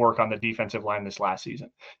of work on the defensive line this last season.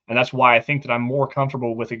 And that's why I think that I'm more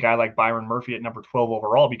comfortable with a guy like Byron Murphy at number 12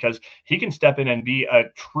 overall, because he can step in and be a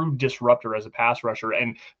true disruptor as a pass rusher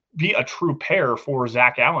and be a true pair for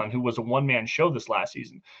Zach Allen, who was a one-man show this last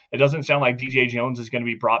season. It doesn't sound like DJ Jones is going to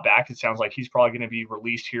be brought back. It sounds like he's probably going to be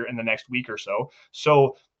released here in the next week or so.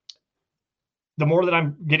 So the more that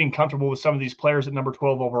I'm getting comfortable with some of these players at number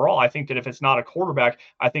 12 overall, I think that if it's not a quarterback,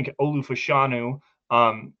 I think Olu Fashanu,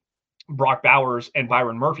 Brock Bowers, and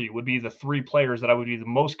Byron Murphy would be the 3 players that I would be the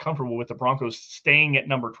most comfortable with the Broncos staying at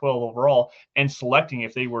number 12 overall and selecting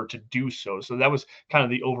if they were to do so. So that was kind of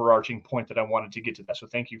the overarching point that I wanted to get to that. So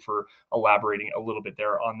thank you for elaborating a little bit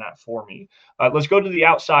there on that for me. Let's go to the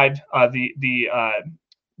outside,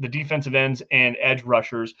 the defensive ends and edge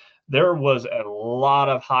rushers. There was a lot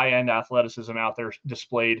of high-end athleticism out there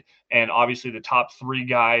displayed, and obviously the top 3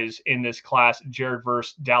 guys in this class, Jared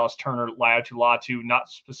Verse, Dallas Turner, Laiatu Latu, not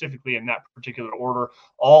specifically in that particular order,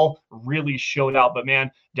 all really showed out. But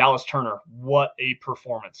man, Dallas Turner, what a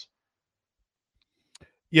performance.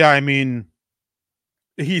 Yeah, I mean,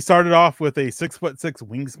 he started off with a 6'6"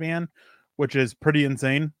 wingspan, which is pretty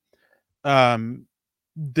insane.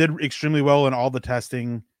 Did extremely well in all the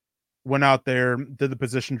testing. Went out there, did the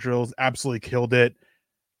position drills, absolutely killed it.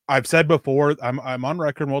 I've said before, I'm on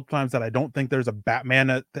record multiple times that I don't think there's a Batman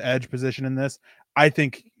at the edge position in this. I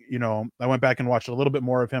think, I went back and watched a little bit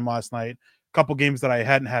more of him last night. A couple games that I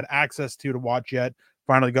hadn't had access to watch yet.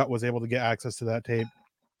 Finally was able to get access to that tape.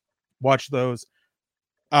 Watch those.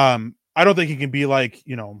 I don't think he can be like,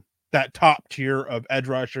 that top tier of edge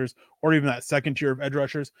rushers or even that second tier of edge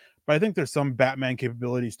rushers, but I think there's some Batman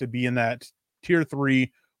capabilities to be in that tier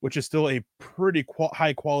 3, which is still a pretty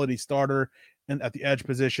high quality starter and at the edge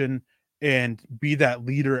position, and be that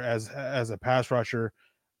leader as a pass rusher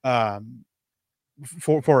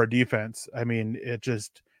for a defense. I mean, it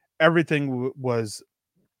just, everything was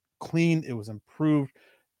clean. It was improved.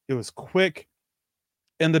 It was quick.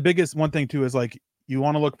 And the biggest one thing too is like, you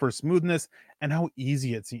want to look for smoothness and how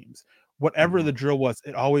easy it seems. Whatever the drill was,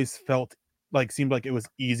 it always seemed like it was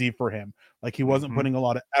easy for him. Like he wasn't putting a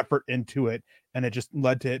lot of effort into it, and it just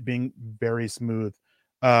led to it being very smooth.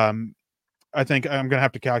 I think I'm going to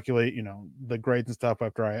have to calculate, the grades and stuff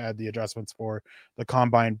after I add the adjustments for the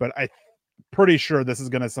combine, but I'm pretty sure this is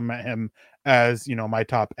going to cement him as, my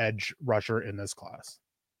top edge rusher in this class.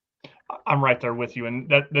 I'm right there with you.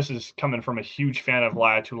 And this is coming from a huge fan of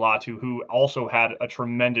Latu, who also had a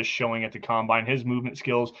tremendous showing at the combine. His movement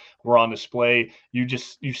skills were on display. You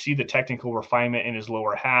see the technical refinement in his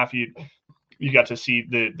lower half. You got to see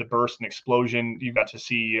the burst and explosion. You got to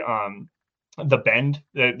see the bend.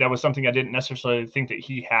 That was something I didn't necessarily think that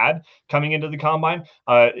he had coming into the combine.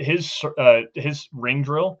 His ring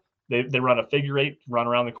drill. They run a figure eight, run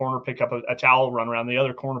around the corner, pick up a towel, run around the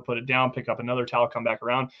other corner, put it down, pick up another towel, come back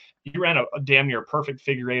around. He ran a damn near perfect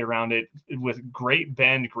figure eight around it with great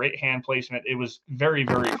bend, great hand placement. It was very,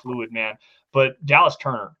 very fluid, man. But Dallas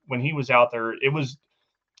Turner, when he was out there, it was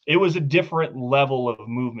a different level of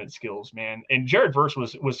movement skills, man. And Jared Verse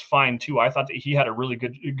was fine too. I thought that he had a really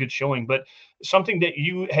good showing. But something that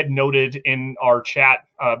you had noted in our chat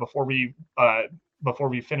before we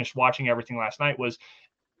finished watching everything last night was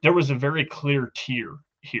there was a very clear tier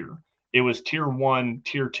here. It was tier 1,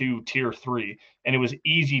 tier 2, tier 3, and it was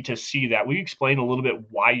easy to see that. Will you explain a little bit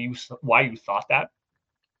why you thought that?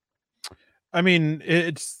 I mean,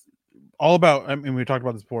 it's all about, I mean, we talked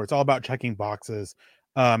about this before. It's all about checking boxes,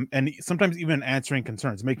 and sometimes even answering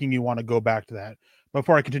concerns, making you want to go back to that.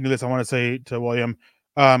 Before I continue this, I want to say to William,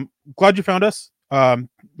 glad you found us.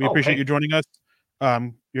 We appreciate you joining us.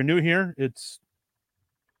 You're new here.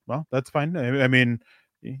 Well, that's fine. I mean,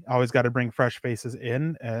 you always got to bring fresh faces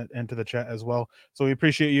into the chat as well. So we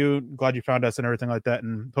appreciate you. Glad you found us and everything like that,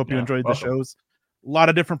 and hope you enjoyed the shows. A lot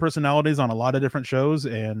of different personalities on a lot of different shows,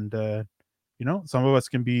 and some of us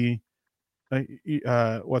can be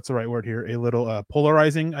what's the right word here? A little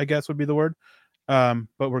polarizing, I guess would be the word. But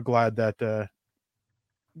we're glad that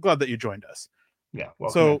you joined us. Yeah.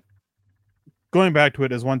 Welcome so going back to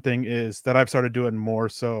it, is one thing is that I've started doing more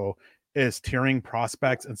so is tiering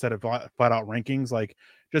prospects instead of flat out rankings. Like,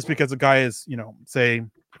 just because a guy is, say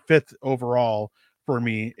 5th overall for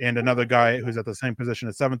me and another guy who's at the same position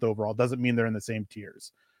as 7th overall doesn't mean they're in the same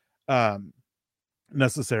tiers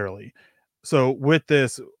necessarily. So with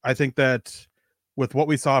this, I think that with what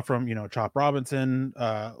we saw from, Chop Robinson,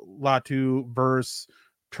 Latu, Verse,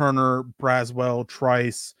 Turner, Braswell,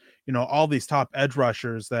 Trice, all these top edge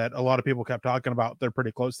rushers that a lot of people kept talking about, they're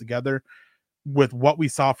pretty close together. With what we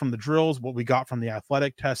saw from the drills, what we got from the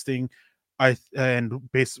athletic testing,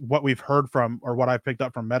 what we've heard from, or what I've picked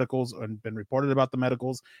up from medicals and been reported about the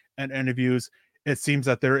medicals and interviews, it seems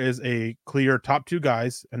that there is a clear top 2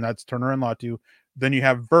 guys, and that's Turner and Latu. Then you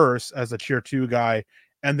have Verse as a tier 2 guy,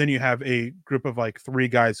 and then you have a group of like 3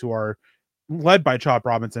 guys who are led by Chop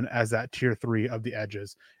Robinson as that tier 3 of the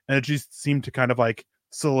edges, and it just seemed to kind of like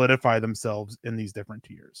solidify themselves in these different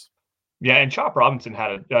tiers. Yeah, and Chop Robinson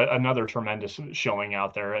had another tremendous showing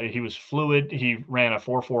out there. He was fluid. He ran a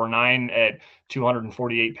 4.49 at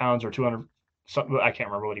 248 pounds or 200. I can't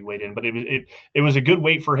remember what he weighed in, but it was a good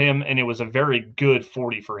weight for him, and it was a very good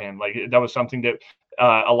 40 for him. Like, that was something that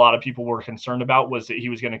a lot of people were concerned about, was that he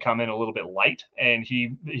was going to come in a little bit light, and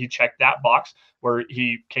he checked that box where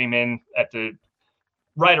he came in at the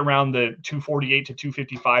right around the 248 to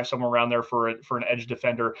 255, somewhere around there for an edge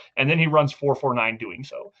defender. And then he runs 4.49 doing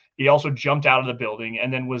so. He also jumped out of the building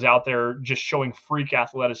and then was out there just showing freak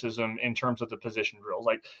athleticism in terms of the position drills.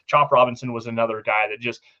 Like, Chop Robinson was another guy that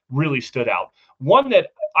just really stood out. One that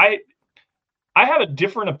I have a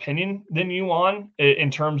different opinion than you on,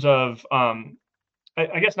 in terms of,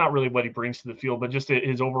 I guess not really what he brings to the field, but just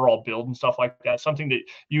his overall build and stuff like that. Something that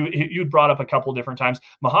you brought up a couple different times.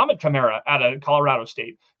 Muhammad Kamara out of Colorado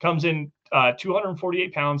State comes in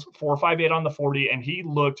 248 pounds, 4.58 on the 40, and he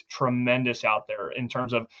looked tremendous out there in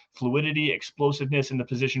terms of fluidity, explosiveness in the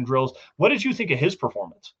position drills. What did you think of his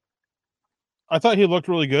performance? I thought he looked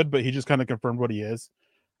really good, but he just kind of confirmed what he is.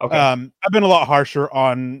 Okay. I've been a lot harsher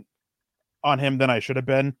on him than I should have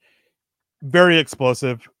been. Very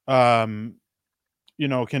explosive. Can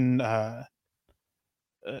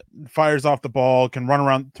fires off the ball, can run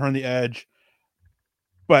around, turn the edge,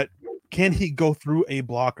 but can he go through a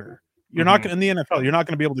blocker? You're not in the NFL, you're not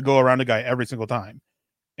going to be able to go around a guy every single time,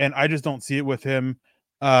 and I just don't see it with him,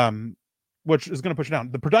 which is going to push it down.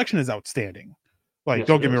 The production is outstanding. Like, yes,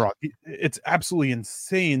 don't get me wrong, it's absolutely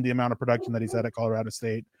insane the amount of production that he's had at Colorado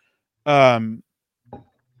State, but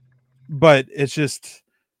it's just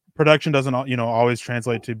production doesn't always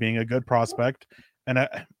translate to being a good prospect. And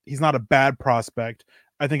he's not a bad prospect.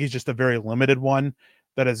 I think he's just a very limited one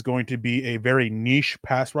that is going to be a very niche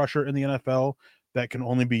pass rusher in the NFL that can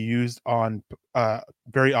only be used on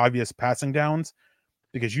very obvious passing downs,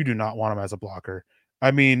 because you do not want him as a blocker.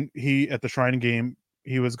 I mean, at the Shrine game,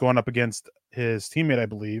 he was going up against his teammate, I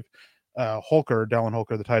believe, Dallin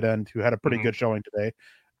Holker, the tight end, who had a pretty good showing today.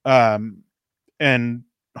 And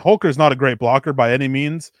Holker's not a great blocker by any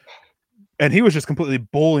means. And he was just completely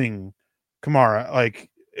bullying Kamara. Like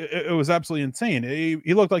it was absolutely insane.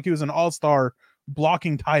 He looked like he was an all-star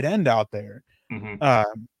blocking tight end out there. So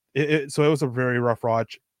it was a very rough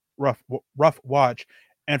watch.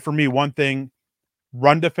 And for me, one thing,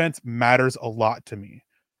 run defense matters a lot to me.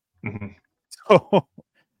 So,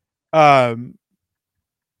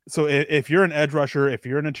 so if you're an edge rusher, if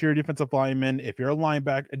you're an interior defensive lineman, if you're a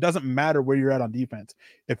linebacker, it doesn't matter where you're at on defense.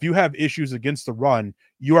 If you have issues against the run,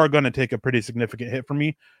 you are going to take a pretty significant hit from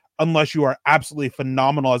me, unless you are absolutely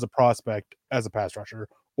phenomenal as a prospect, as a pass rusher,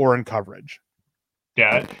 or in coverage.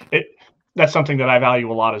 Yeah, that's something that I value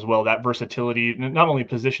a lot as well. That versatility, not only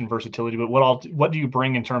position versatility, but what do you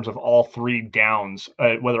bring in terms of all three downs,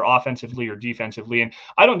 whether offensively or defensively? And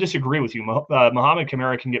I don't disagree with you. Muhammad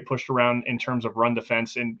Kamara can get pushed around in terms of run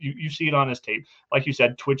defense, and you see it on his tape. Like you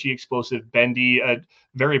said, twitchy, explosive, bendy, a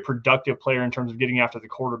very productive player in terms of getting after the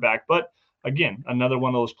quarterback. But again, another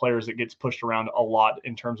one of those players that gets pushed around a lot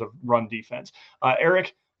in terms of run defense.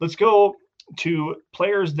 Eric, let's go to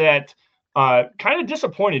players that kind of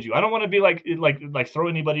disappointed you. I don't want to be like throw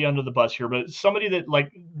anybody under the bus here, but somebody that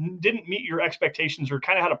like didn't meet your expectations or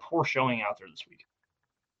kind of had a poor showing out there this week.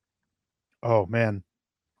 Oh man.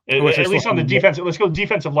 At least on the defensive, let's go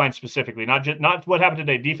defensive line specifically, not what happened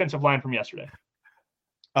today, defensive line from yesterday.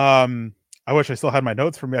 I wish I still had my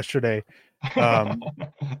notes from yesterday.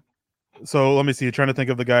 So let me see. Trying to think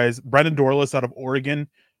of the guys. Brendan Dorlus out of Oregon.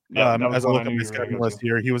 As I look at my scouting list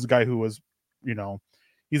here, he was a guy who was,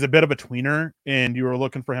 he's a bit of a tweener, and you were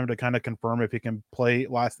looking for him to kind of confirm if he can play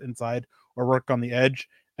last inside or work on the edge.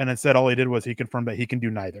 And instead, all he did was he confirmed that he can do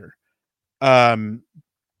neither.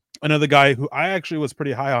 Another guy who I actually was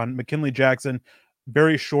pretty high on, McKinley Jackson,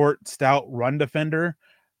 very short, stout run defender.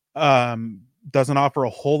 Doesn't offer a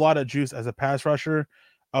whole lot of juice as a pass rusher.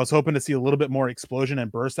 I was hoping to see a little bit more explosion and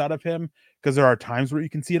burst out of him, because there are times where you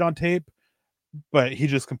can see it on tape, but he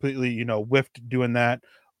just completely, whiffed doing that.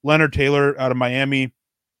 Leonard Taylor out of Miami,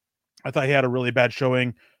 I thought he had a really bad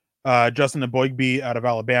showing. Justin Eboigbe out of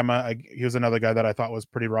Alabama, he was another guy that I thought was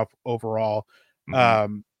pretty rough overall.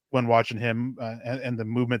 When watching him, and the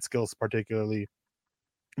movement skills particularly,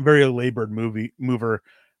 very labored mover.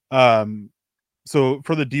 So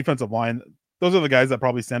for the defensive line, those are the guys that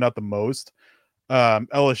probably stand out the most.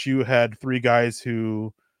 LSU had three guys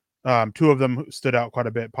who, two of them stood out quite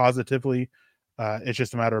a bit positively. It's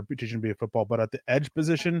just a matter of teaching to be a football. But at the edge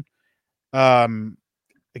position, again,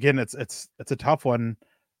 it's a tough one.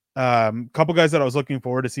 Couple guys that I was looking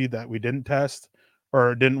forward to see that we didn't test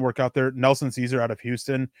or didn't work out there. Nelson Caesar out of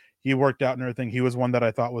Houston, he worked out and everything. He was one that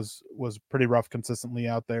I thought was pretty rough consistently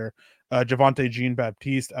out there. Javonte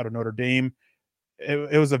Jean-Baptiste out of Notre Dame,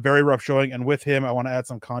 it was a very rough showing. And with him, I want to add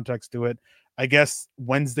some context to it. I guess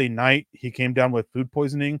Wednesday night he came down with food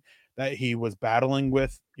poisoning that he was battling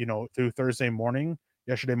with, through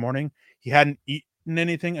yesterday morning. He hadn't eaten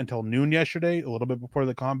anything until noon yesterday, a little bit before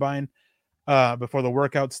the combine, before the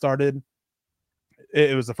workout started.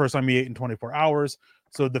 It was the first time he ate in 24 hours.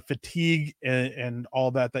 So the fatigue and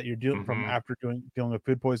all that you're dealing from after dealing with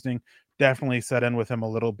food poisoning definitely set in with him a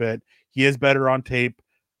little bit. He is better on tape.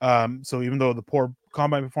 So even though the poor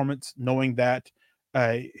combine performance, knowing that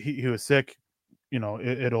he was sick,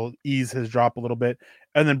 it'll ease his drop a little bit.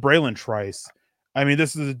 And then Braylon Trice. I mean,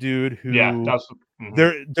 this is a dude who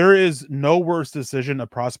there is no worse decision a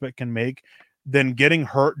prospect can make than getting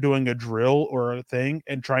hurt doing a drill or a thing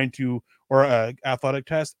and or a athletic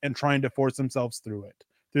test and trying to force themselves through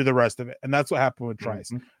the rest of it. And that's what happened with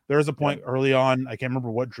Trice. There was a point early on, I can't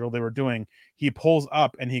remember what drill they were doing. He pulls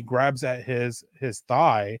up and he grabs at his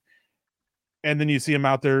thigh, and then you see him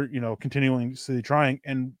out there, continuously trying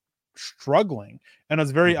and struggling. And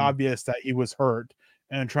it's very obvious that he was hurt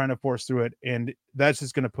and trying to force through it. And that's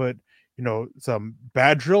just going to put, some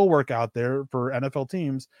bad drill work out there for NFL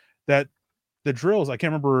teams. That the drills, I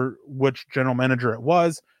can't remember which general manager it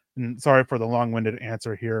was. And sorry for the long-winded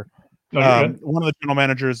answer here. One of the general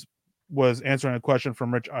managers was answering a question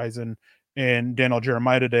from Rich Eisen and Daniel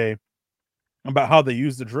Jeremiah today about how they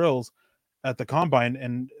use the drills at the combine.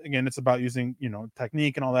 And again, it's about using,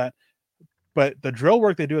 technique and all that. But the drill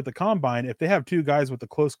work they do at the combine, if they have two guys with a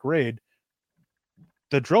close grade,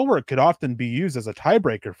 the drill work could often be used as a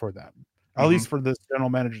tiebreaker for them, at least for this general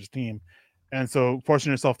manager's team. And so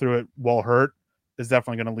forcing yourself through it while hurt is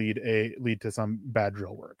definitely going to lead to some bad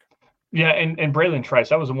drill work. Yeah, and Braylon Trice,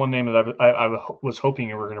 that was the one name that I was hoping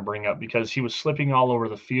you were going to bring up, because he was slipping all over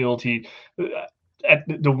the field. He at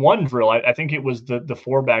the one drill, I think it was the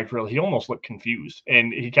 4-back drill, he almost looked confused,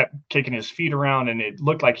 and he kept kicking his feet around, and it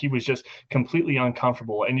looked like he was just completely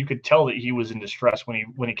uncomfortable, and you could tell that he was in distress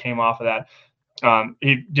when he came off of that.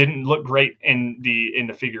 He didn't look great in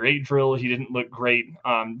the figure 8 drill. He didn't look great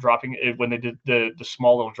dropping it when they did the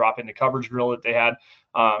small little drop into coverage drill that they had.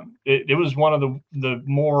 It was one of the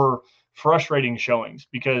more frustrating showings,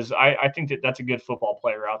 because I think that's a good football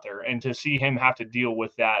player out there, and to see him have to deal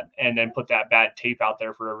with that and then put that bad tape out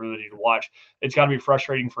there for everybody to watch, it's got to be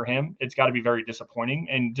frustrating for him. It's got to be very disappointing,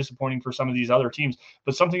 and disappointing for some of these other teams.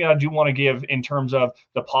 But something that I do want to give in terms of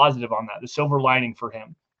the positive on that, the silver lining for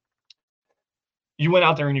him: you went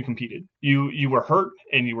out there and you competed. You were hurt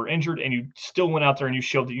and you were injured, and you still went out there and you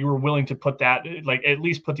showed that you were willing to put that, like, at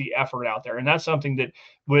least put the effort out there. And that's something that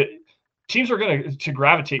teams are going to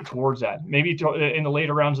gravitate towards that. Maybe in the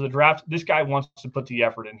later rounds of the draft, this guy wants to put the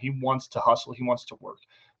effort in. He wants to hustle. He wants to work.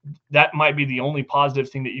 That might be the only positive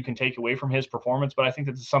thing that you can take away from his performance, but I think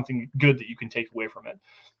that's something good that you can take away from it.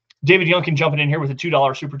 David Youngkin jumping in here with a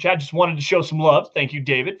 $2 super chat. Just wanted to show some love. Thank you,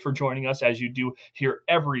 David, for joining us as you do here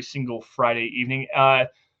every single Friday evening.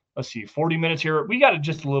 Let's see, 40 minutes here. We got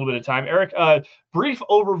just a little bit of time. Eric, brief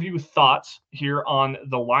overview thoughts here on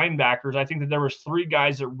the linebackers. I think that there was 3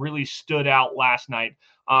 guys that really stood out last night.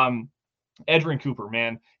 Edgerrin Cooper,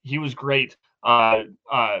 man, he was great. Jeremiah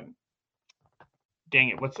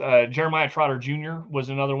Trotter Jr. was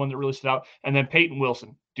another one that really stood out. And then Peyton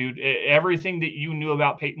Wilson. Dude, everything that you knew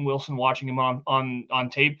about Peyton Wilson watching him on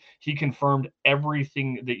tape, he confirmed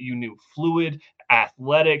everything that you knew. Fluid,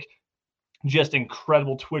 athletic, just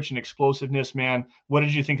incredible twitch and explosiveness, man. What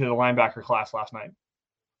did you think of the linebacker class last night?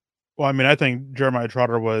 Well, I mean, I think Jeremiah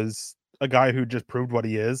Trotter was a guy who just proved what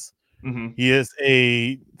he is. Mm-hmm. He is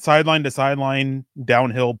a sideline to sideline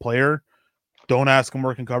downhill player. Don't ask him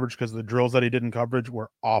working coverage, because the drills that he did in coverage were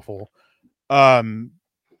awful.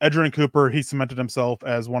 Edgerrin Cooper, he cemented himself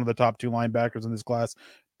as one of the top 2 linebackers in this class.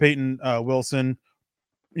 Peyton Wilson,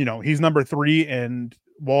 he's number 3, and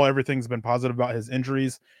while everything's been positive about his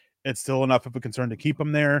injuries, it's still enough of a concern to keep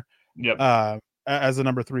him there. Yep. As a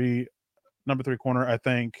number three corner, I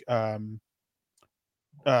think.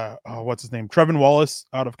 What's his name? Trevin Wallace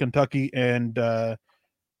out of Kentucky and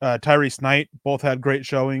Tyrese Knight both had great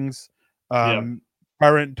showings.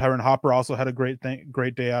 Tyron Hopper also had a great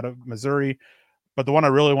day out of Missouri. But the one I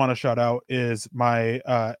really want to shout out is my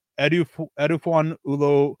Edufwan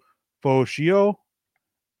Ulo-Foshio.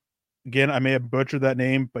 Again, I may have butchered that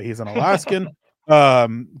name, but he's an Alaskan.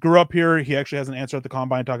 Grew up here. He actually has an answer at the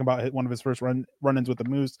combine talking about one of his first run-ins with the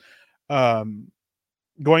Moose.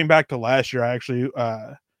 Going back to last year, I actually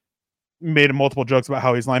made multiple jokes about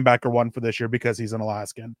how he's linebacker 1 for this year because he's an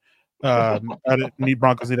Alaskan.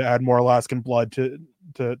 Broncos need to add more Alaskan blood to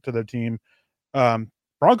their team.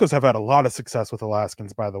 Broncos have had a lot of success with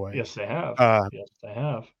Alaskans, by the way. Yes, they have. I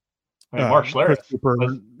mean, Mark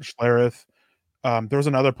Schlereth. There was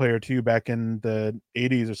another player too back in the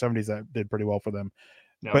 80s or 70s that did pretty well for them.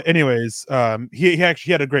 Yep. But anyways, he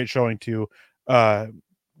actually had a great showing too.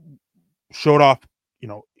 Showed off,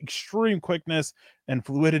 extreme quickness and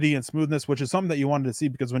fluidity and smoothness, which is something that you wanted to see,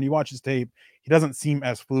 because when you watch his tape, he doesn't seem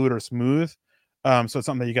as fluid or smooth. So it's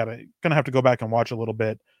something that you gonna have to go back and watch a little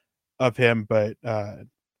bit of him. But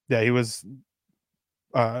he was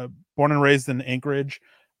born and raised in Anchorage.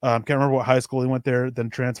 Can't remember what high school he went there. Then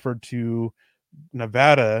transferred to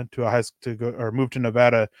Nevada to a high school moved to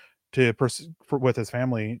Nevada to with his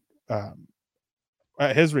family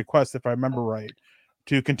at his request, if I remember right,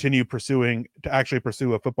 to actually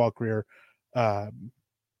pursue a football career,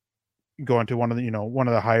 going to one of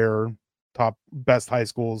the higher top best high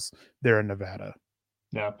schools there in Nevada.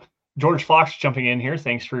 Yeah. George Fox jumping in here.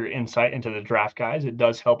 Thanks for your insight into the draft, guys. It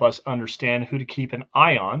does help us understand who to keep an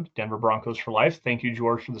eye on. Denver Broncos for life. Thank you,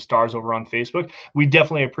 George, for the stars over on Facebook. We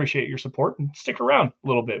definitely appreciate your support, and stick around a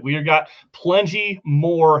little bit. We have got plenty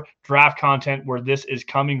more draft content where this is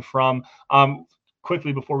coming from.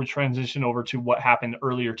 Quickly, before we transition over to what happened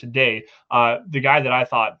earlier today, the guy that I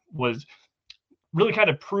thought was really kind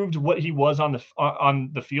of proved what he was on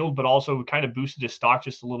the field, but also kind of boosted his stock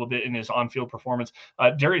just a little bit in his on-field performance.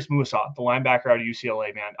 Darius Muasa, the linebacker out of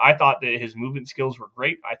UCLA, man. I thought that his movement skills were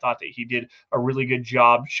great. I thought that he did a really good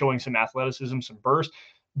job showing some athleticism, some burst.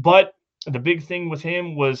 But the big thing with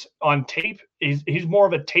him was on tape, he's more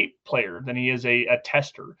of a tape player than he is a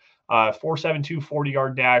tester. 4.72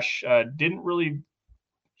 40-yard dash, didn't really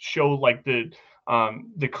show like the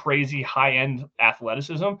crazy high-end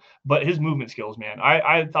athleticism, but his movement skills, man.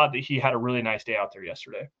 I thought that he had a really nice day out there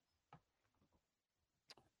yesterday.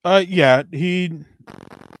 The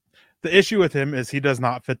issue with him is he does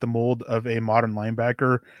not fit the mold of a modern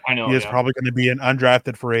linebacker. I know he is probably going to be an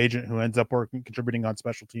undrafted free agent who ends up contributing on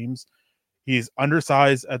special teams. He's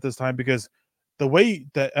undersized at this time because the way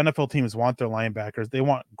that NFL teams want their linebackers, they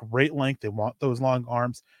want great length, they want those long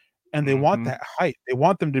arms. and they want that height. They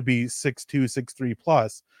want them to be 6'2", 6'3"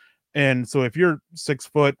 plus. And so if you're 6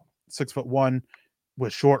 foot, 6'1"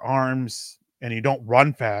 with short arms and you don't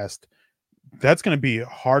run fast, that's going to be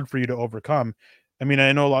hard for you to overcome. I mean,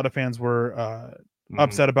 I know a lot of fans were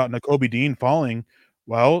upset about Nakobe Dean falling.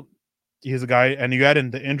 Well, he's a guy, and you add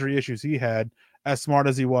in the injury issues he had, as smart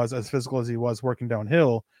as he was, as physical as he was working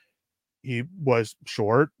downhill, he was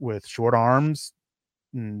short with short arms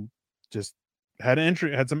and just had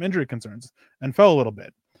some injury concerns and fell a little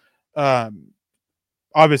bit.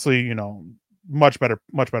 Obviously, you know, much better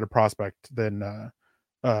prospect than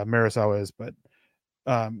Marisawa is, but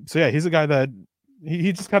so yeah, he's a guy that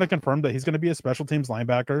he just kind of confirmed that he's going to be a special teams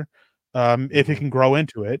linebacker. If he can grow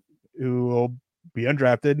into it, who will be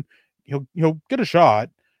undrafted, he'll get a shot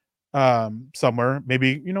somewhere.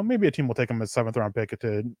 Maybe, you know, maybe a team will take him as 7th round pick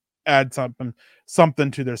to add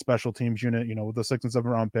something to their special teams unit. You know, the 6th and 7th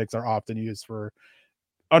round picks are often used for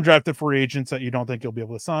undrafted free agents that you don't think you'll be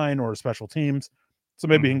able to sign, or special teams. So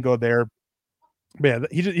maybe he can go there. But yeah,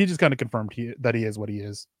 he just kind of confirmed that he is what he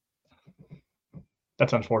is.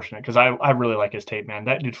 That's unfortunate, because I really like his tape, man.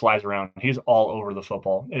 That dude flies around. He's all over the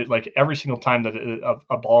football. Like every single time that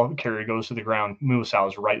a ball carrier goes to the ground, Muasau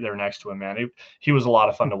is right there next to him, man. He was a lot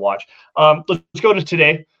of fun to watch. Let's go to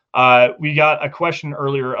today. We got a question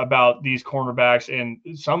earlier about these cornerbacks and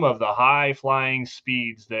some of the high flying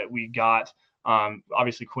speeds that we got.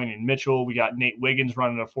 Obviously Quinion Mitchell. We got Nate Wiggins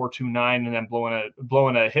running a 4.29 and then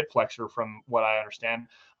blowing a hip flexor, from what I understand.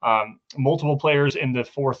 Multiple players in the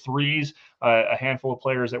 4.3s, a handful of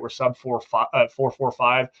players that were sub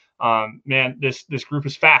 4.45. Man, this group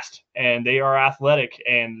is fast and they are athletic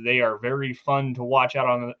and they are very fun to watch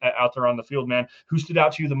out there on the field, man. Who stood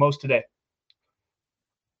out to you the most today?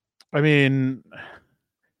 I mean,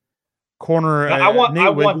 corner. I want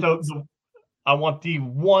the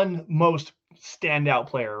one most standout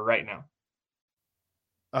player right now.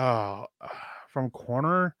 From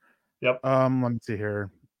corner. Yep. Let me see here.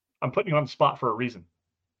 I'm putting you on the spot for a reason.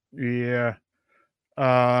 Yeah.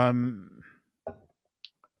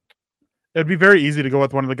 It'd be very easy to go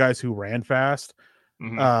with one of the guys who ran fast.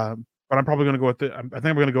 But I'm probably going to go with I think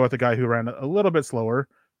I'm going to go with the guy who ran a little bit slower.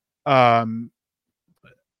 And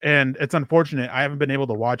it's unfortunate I haven't been able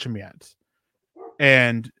to watch him yet.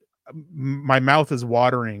 And my mouth is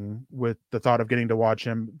watering with the thought of getting to watch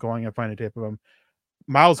him, going and finding tape of him.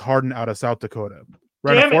 Miles Harden out of South Dakota.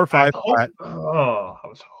 Ran a 4.5 flat. Oh, I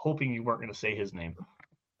was hoping you weren't going to say his name.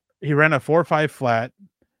 He ran a 4.5 flat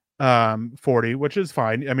 40, which is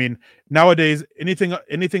fine. I mean, nowadays, anything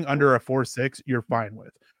under a 4.6, you're fine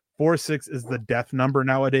with. 4.6 is the death number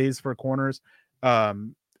nowadays for corners.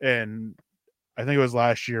 And I think it was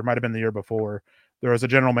last year, might have been the year before, there was a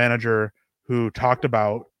general manager who talked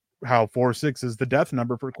about how 4.6 is the death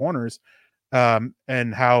number for corners,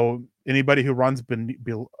 and how anybody who runs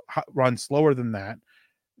slower than that,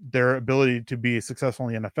 their ability to be successful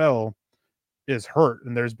in the NFL is hurt.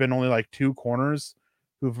 And there's been only like 2 corners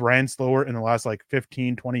who've ran slower in the last like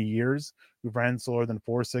 15, 20 years, who've ran slower than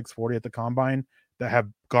 4.6 40 at the combine, that have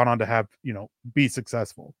gone on to have, you know, be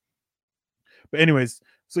successful. But anyways,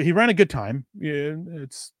 so he ran a good time. Yeah,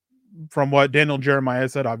 it's from what Daniel Jeremiah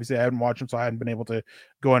said. Obviously, I haven't watched him, so I hadn't been able to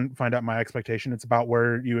go and find out my expectation. It's about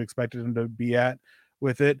where you expected him to be at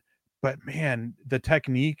with it. But man, the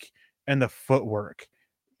technique and the footwork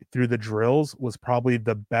through the drills was probably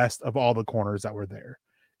the best of all the corners that were there.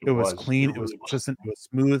 It was clean, it was consistent, it was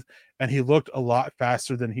smooth, and he looked a lot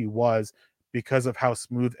faster than he was because of how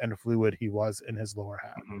smooth and fluid he was in his lower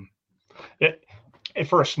half.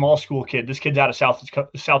 For a small school kid, this kid's out of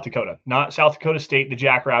South Dakota, not South Dakota State, the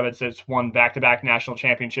Jackrabbits that's won back-to-back national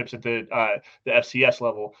championships at the FCS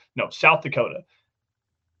level. No, South Dakota.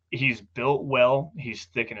 He's built well. He's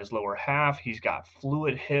thick in his lower half. He's got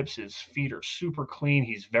fluid hips. His feet are super clean.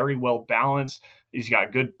 He's very well balanced. He's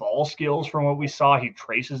got good ball skills from what we saw. He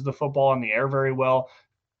traces the football in the air very well.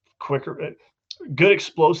 Quicker, good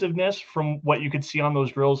explosiveness from what you could see on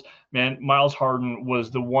those drills. Man, Miles Harden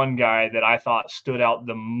was the one guy that I thought stood out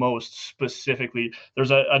the most specifically.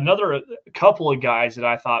 There's another couple of guys that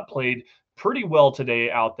I thought played pretty well today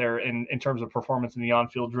out there in terms of performance in the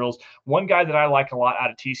on-field drills. One guy that I like a lot out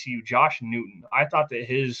of TCU, Josh Newton. I thought that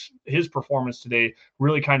his performance today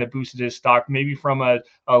really kind of boosted his stock, maybe from a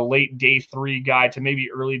late day 3 guy to maybe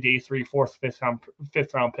early day 3, 4th,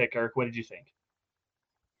 5th round pick. Eric, what did you think?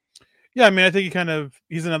 Yeah, I mean, I think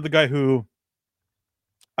he's another guy who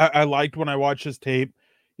I liked when I watched his tape.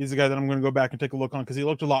 He's a guy that I'm going to go back and take a look on because he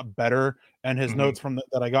looked a lot better, and his notes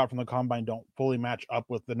that I got from the combine don't fully match up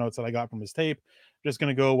with the notes that I got from his tape. Just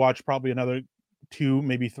going to go watch probably another 2,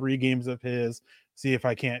 maybe 3 games of his, see if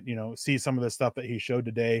I can't, see some of the stuff that he showed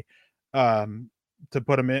today, to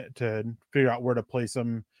put him in, to figure out where to place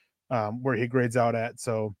him, where he grades out at.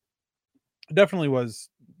 So definitely was,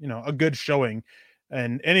 a good showing.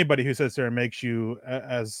 And anybody who sits there and makes you,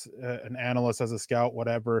 as an analyst, as a scout,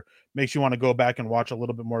 whatever, makes you want to go back and watch a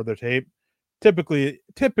little bit more of their tape, typically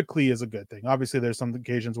is a good thing. Obviously, there's some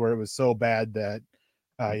occasions where it was so bad that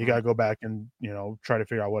you got to go back and, try to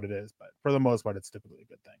figure out what it is. But for the most part, it's typically a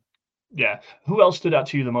good thing. Yeah. Who else stood out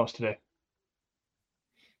to you the most today?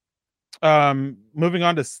 Moving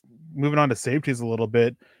on to safeties a little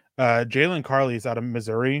bit. Jalen Carley's out of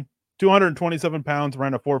Missouri, 227 pounds,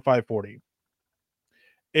 ran a 4.540.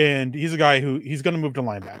 And he's a guy who he's going to move to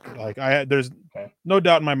linebacker. Like there's no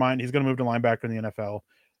doubt in my mind he's going to move to linebacker in the NFL.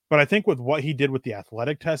 But I think with what he did with the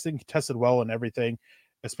athletic testing, he tested well and everything,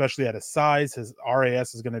 especially at his size. His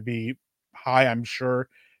RAS is going to be high, I'm sure.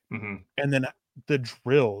 Mm-hmm. And then the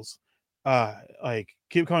drills, like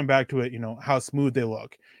keep coming back to it, how smooth they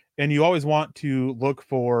look. And you always want to look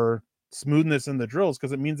for smoothness in the drills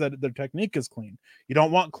because it means that their technique is clean. You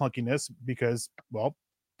don't want clunkiness because, well,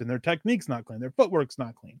 then their technique's not clean, their footwork's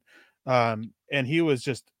not clean. And he was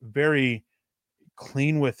just very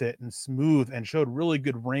clean with it and smooth and showed really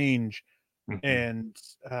good range, and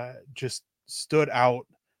just stood out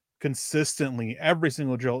consistently every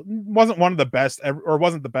single drill. Wasn't one of the best ever, or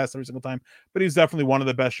wasn't the best every single time, but he's definitely one of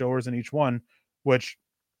the best showers in each one, which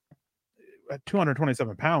at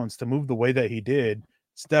 227 pounds to move the way that he did,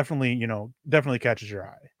 it's definitely, definitely catches your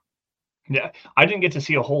eye. Yeah, I didn't get to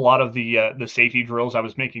see a whole lot of the safety drills. I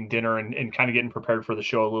was making dinner and kind of getting prepared for the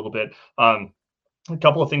show a little bit. A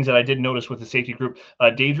couple of things that I did notice with the safety group,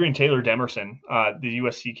 Dadrian Taylor Demerson, the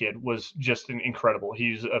USC kid, was just incredible.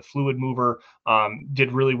 He's a fluid mover,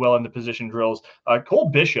 did really well in the position drills. Cole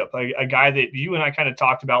Bishop, a guy that you and I kind of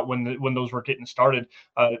talked about when those were getting started.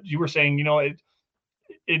 You were saying,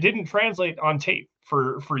 it didn't translate on tape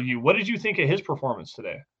for you. What did you think of his performance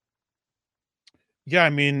today? Yeah, I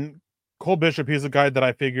mean, Cole Bishop, he's a guy that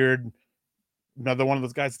I figured another one of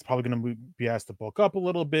those guys that's probably going to be asked to bulk up a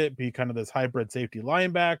little bit, be kind of this hybrid safety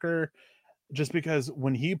linebacker, just because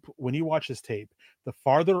when you watch his tape, the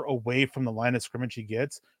farther away from the line of scrimmage he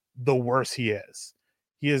gets, the worse he is.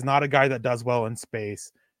 He is not a guy that does well in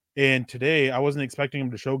space. And today I wasn't expecting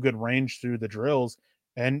him to show good range through the drills,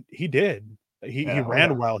 and he did. He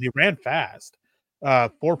ran well. He ran fast.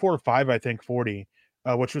 4.45, I think 40,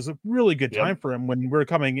 which was a really good time for him when we were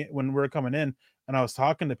coming in. And I was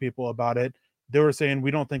talking to people about it. They were saying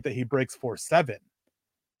we don't think that he breaks 4.7.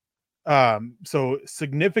 So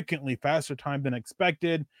significantly faster time than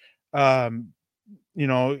expected. Have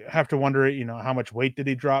to wonder, how much weight did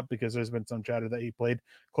he drop, because there's been some chatter that he played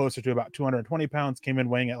closer to about 220 pounds, came in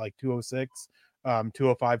weighing at like 206,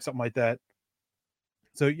 205, something like that.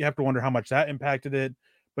 So you have to wonder how much that impacted it.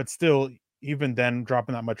 But still, even then,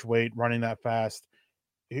 dropping that much weight, running that fast,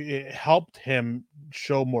 it helped him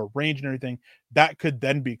show more range and everything. That could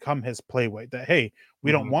then become his play weight. That, hey,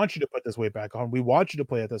 we don't want you to put this weight back on. We want you to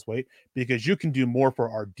play at this weight because you can do more for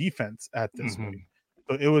our defense at this weight.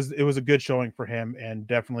 So it was a good showing for him, and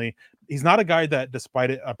definitely he's not a guy that,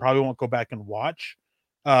 despite it, I probably won't go back and watch,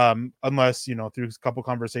 unless through a couple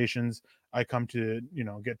conversations I come to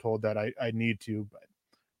get told that I need to,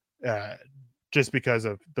 but just because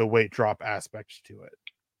of the weight drop aspect to it.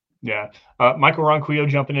 Yeah. Michael Ronquillo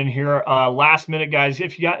jumping in here. Last minute, guys,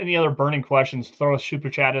 if you got any other burning questions, throw a super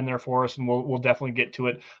chat in there for us and we'll definitely get to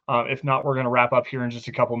it. If not, we're going to wrap up here in just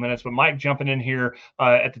a couple minutes. But Mike jumping in here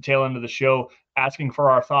at the tail end of the show, asking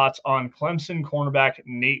for our thoughts on Clemson cornerback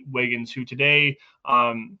Nate Wiggins, who today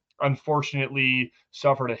unfortunately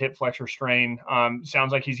suffered a hip flexor strain.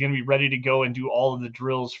 Sounds like he's going to be ready to go and do all of the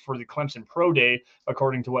drills for the Clemson Pro Day,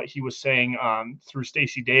 according to what he was saying through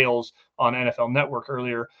Stacey Dales on NFL Network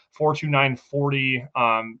earlier. 4.29 40,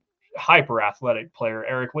 hyper athletic player.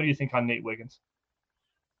 Eric, what do you think on Nate Wiggins?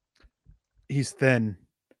 He's thin.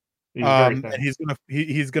 He's very thin. And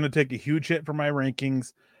he's gonna take a huge hit for my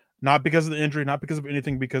rankings, not because of the injury, not because of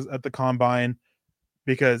anything, because at the combine,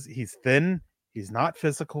 because he's thin. He's not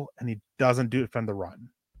physical, and he doesn't defend the run.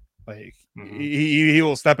 Like he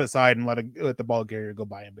will step aside and let the ball carrier go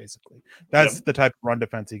by him. Basically, that's the type of run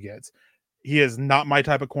defense he gets. He is not my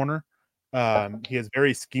type of corner. He is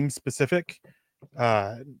very scheme specific,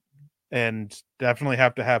 and definitely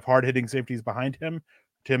have to have hard hitting safeties behind him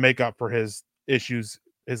to make up for his issues,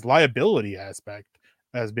 his liability aspect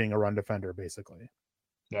as being a run defender, basically.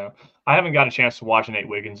 Yeah, I haven't got a chance to watch Nate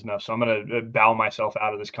Wiggins enough, so I'm going to bow myself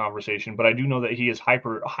out of this conversation. But I do know that he is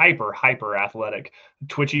hyper athletic,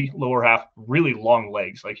 twitchy lower half, really long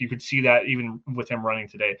legs. Like you could see that even with him running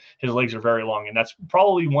today, his legs are very long, and that's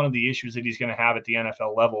probably one of the issues that he's going to have at the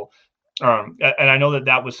NFL level. And I know that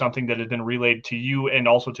that was something that has been relayed to you and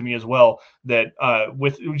also to me as well. That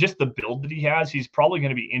with just the build that he has, he's probably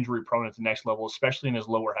going to be injury prone at the next level, especially in his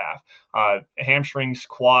lower half. Hamstrings,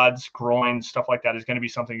 quads, groins, stuff like that is going to be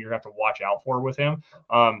something you're going to have to watch out for with him.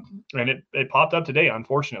 And it popped up today,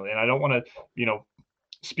 unfortunately. And I don't want to,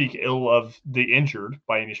 speak ill of the injured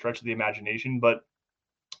by any stretch of the imagination, but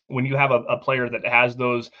when you have a player that has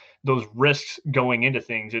those risks going into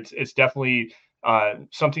things, it's definitely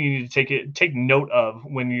something you need to take note of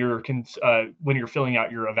when you're filling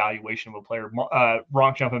out your evaluation of a player.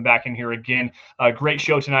 Ronk jumping back in here again. Great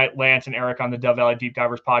show tonight, Lance and Eric on the Dove Valley Deep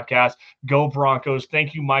Divers podcast. Go Broncos!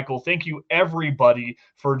 Thank you, Michael. Thank you everybody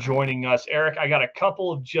for joining us. Eric, I got a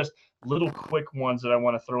couple of just little quick ones that I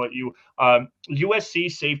want to throw at you.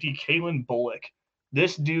 USC safety Kalen Bullock.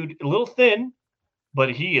 This dude, a little thin, but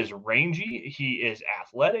he is rangy. He is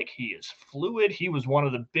athletic. He is fluid. He was one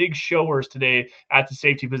of the big showers today at the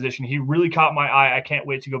safety position. He really caught my eye. I can't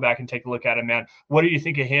wait to go back and take a look at him, man. What do you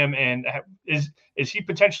think of him? And is he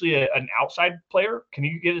potentially an outside player? Can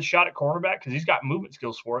he get a shot at cornerback? Because he's got movement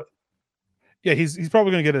skills for it. Yeah, he's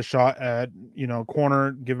probably going to get a shot at,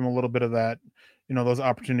 corner, give him a little bit of that, those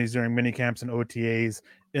opportunities during mini camps and OTAs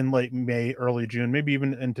in late May, early June, maybe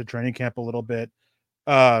even into training camp a little bit.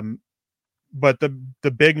 But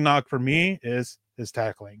the big knock for me is his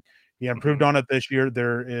tackling. He improved on it this year.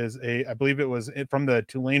 There is I believe it was from the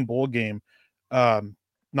Tulane Bowl game,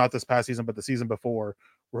 not this past season, but the season before,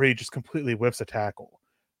 where he just completely whiffs a tackle.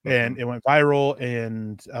 And it went viral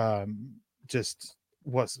and just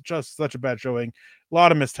was just such a bad showing. A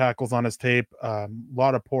lot of missed tackles on his tape, a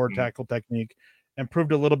lot of poor tackle technique.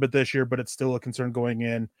 Improved a little bit this year, but it's still a concern going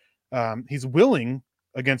in. He's willing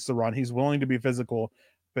against the run. He's willing to be physical,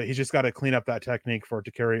 but he's just got to clean up that technique for it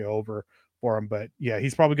to carry over for him. But yeah,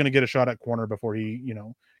 he's probably going to get a shot at corner before he,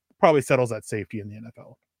 probably settles at safety in the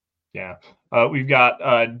NFL. Yeah. We've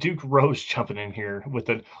got Duke Rose jumping in here with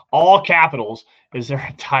an all capitals. Is there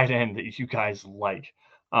a tight end that you guys like?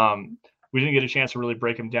 We didn't get a chance to really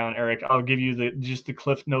break him down, Eric. I'll give you just the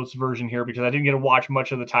Cliff Notes version here because I didn't get to watch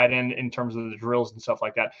much of the tight end in terms of the drills and stuff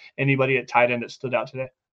like that. Anybody at tight end that stood out today?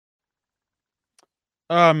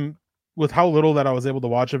 With how little that I was able to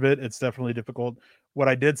watch of it, it's definitely difficult. What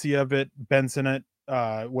I did see of it, Ben Sinnott,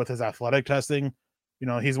 with his athletic testing,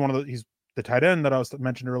 he's the tight end that I was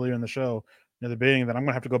mentioned earlier in the show near the beginning that I'm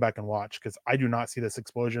going to have to go back and watch because I do not see this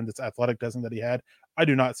explosion, this athletic testing that he had. I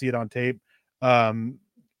do not see it on tape.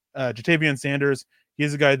 Jatavian Sanders,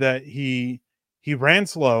 he's a guy that he ran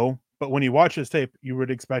slow, but when you watch his tape, you were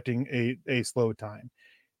expecting a slow time.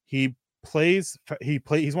 He's one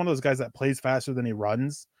of those guys that plays faster than he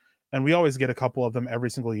runs. And we always get a couple of them every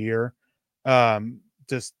single year.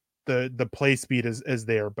 Just the play speed is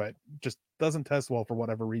there, but just doesn't test well for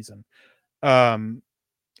whatever reason.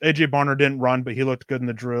 AJ Barner didn't run, but he looked good in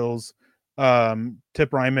the drills.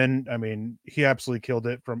 Tip Ryman, I mean, he absolutely killed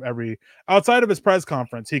it from outside of his press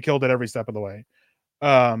conference, he killed it every step of the way.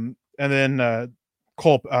 And then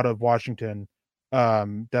Culp out of Washington,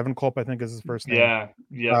 Devin Culp, I think is his first name.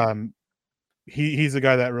 Yeah. He's a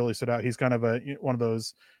guy that really stood out. He's kind of one of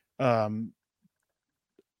those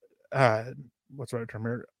what's the right term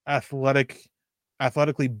here?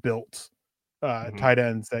 Athletically built tight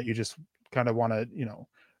ends that you just kind of want to,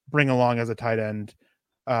 bring along as a tight end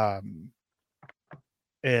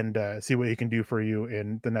and see what he can do for you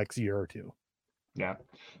in the next year or two. Yeah.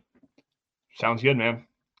 Sounds good, man.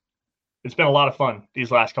 It's been a lot of fun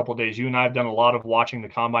these last couple of days. You and I have done a lot of watching the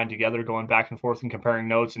combine together, going back and forth and comparing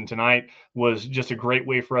notes. And tonight was just a great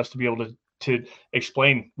way for us to be able to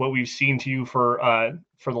explain what we've seen to you for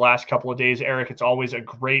the last couple of days. Eric, it's always a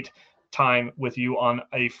great time with you on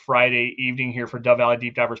a Friday evening here for Dove Valley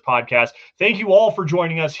Deep Divers podcast. Thank you all for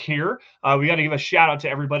joining us here. We got to give a shout out to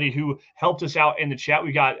everybody who helped us out in the chat.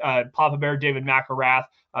 We got Papa Bear, David McElrath,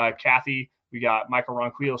 Kathy. We got Michael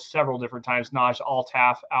Ronquillo several different times. Naj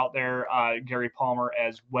Altaf out there. Gary Palmer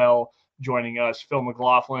as well joining us. Phil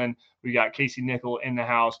McLaughlin. We got Casey Nickel in the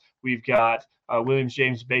house. We've got Williams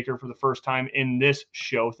James Baker for the first time in this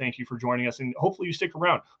show. Thank you for joining us, and hopefully you stick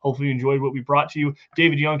around. Hopefully you enjoyed what we brought to you.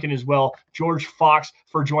 David Youngkin as well. George Fox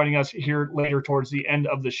for joining us here later towards the end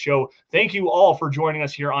of the show. Thank you all for joining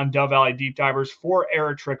us here on Dove Valley Deep Divers. For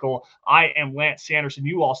Eric Trickle, I am Lance Sanderson.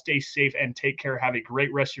 You all stay safe and take care. Have a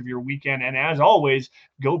great rest of your weekend, and as always,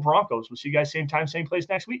 go Broncos. We'll see you guys same time, same place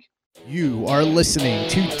next week. You are listening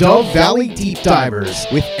to Dove Valley Deep Divers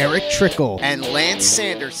with Eric Trickle and Lance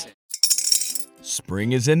Sanderson.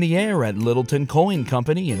 Spring is in the air at Littleton Coin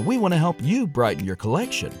Company, and we want to help you brighten your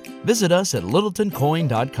collection. Visit us at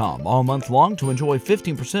littletoncoin.com all month long to enjoy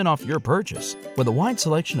 15% off your purchase. With a wide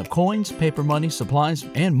selection of coins, paper money, supplies,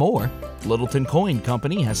 and more, Littleton Coin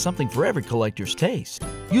Company has something for every collector's taste.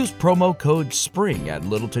 Use promo code SPRING at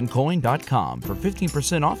littletoncoin.com for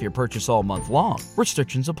 15% off your purchase all month long.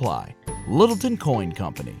 Restrictions apply. Littleton Coin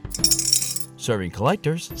Company. Serving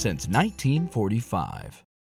collectors since 1945.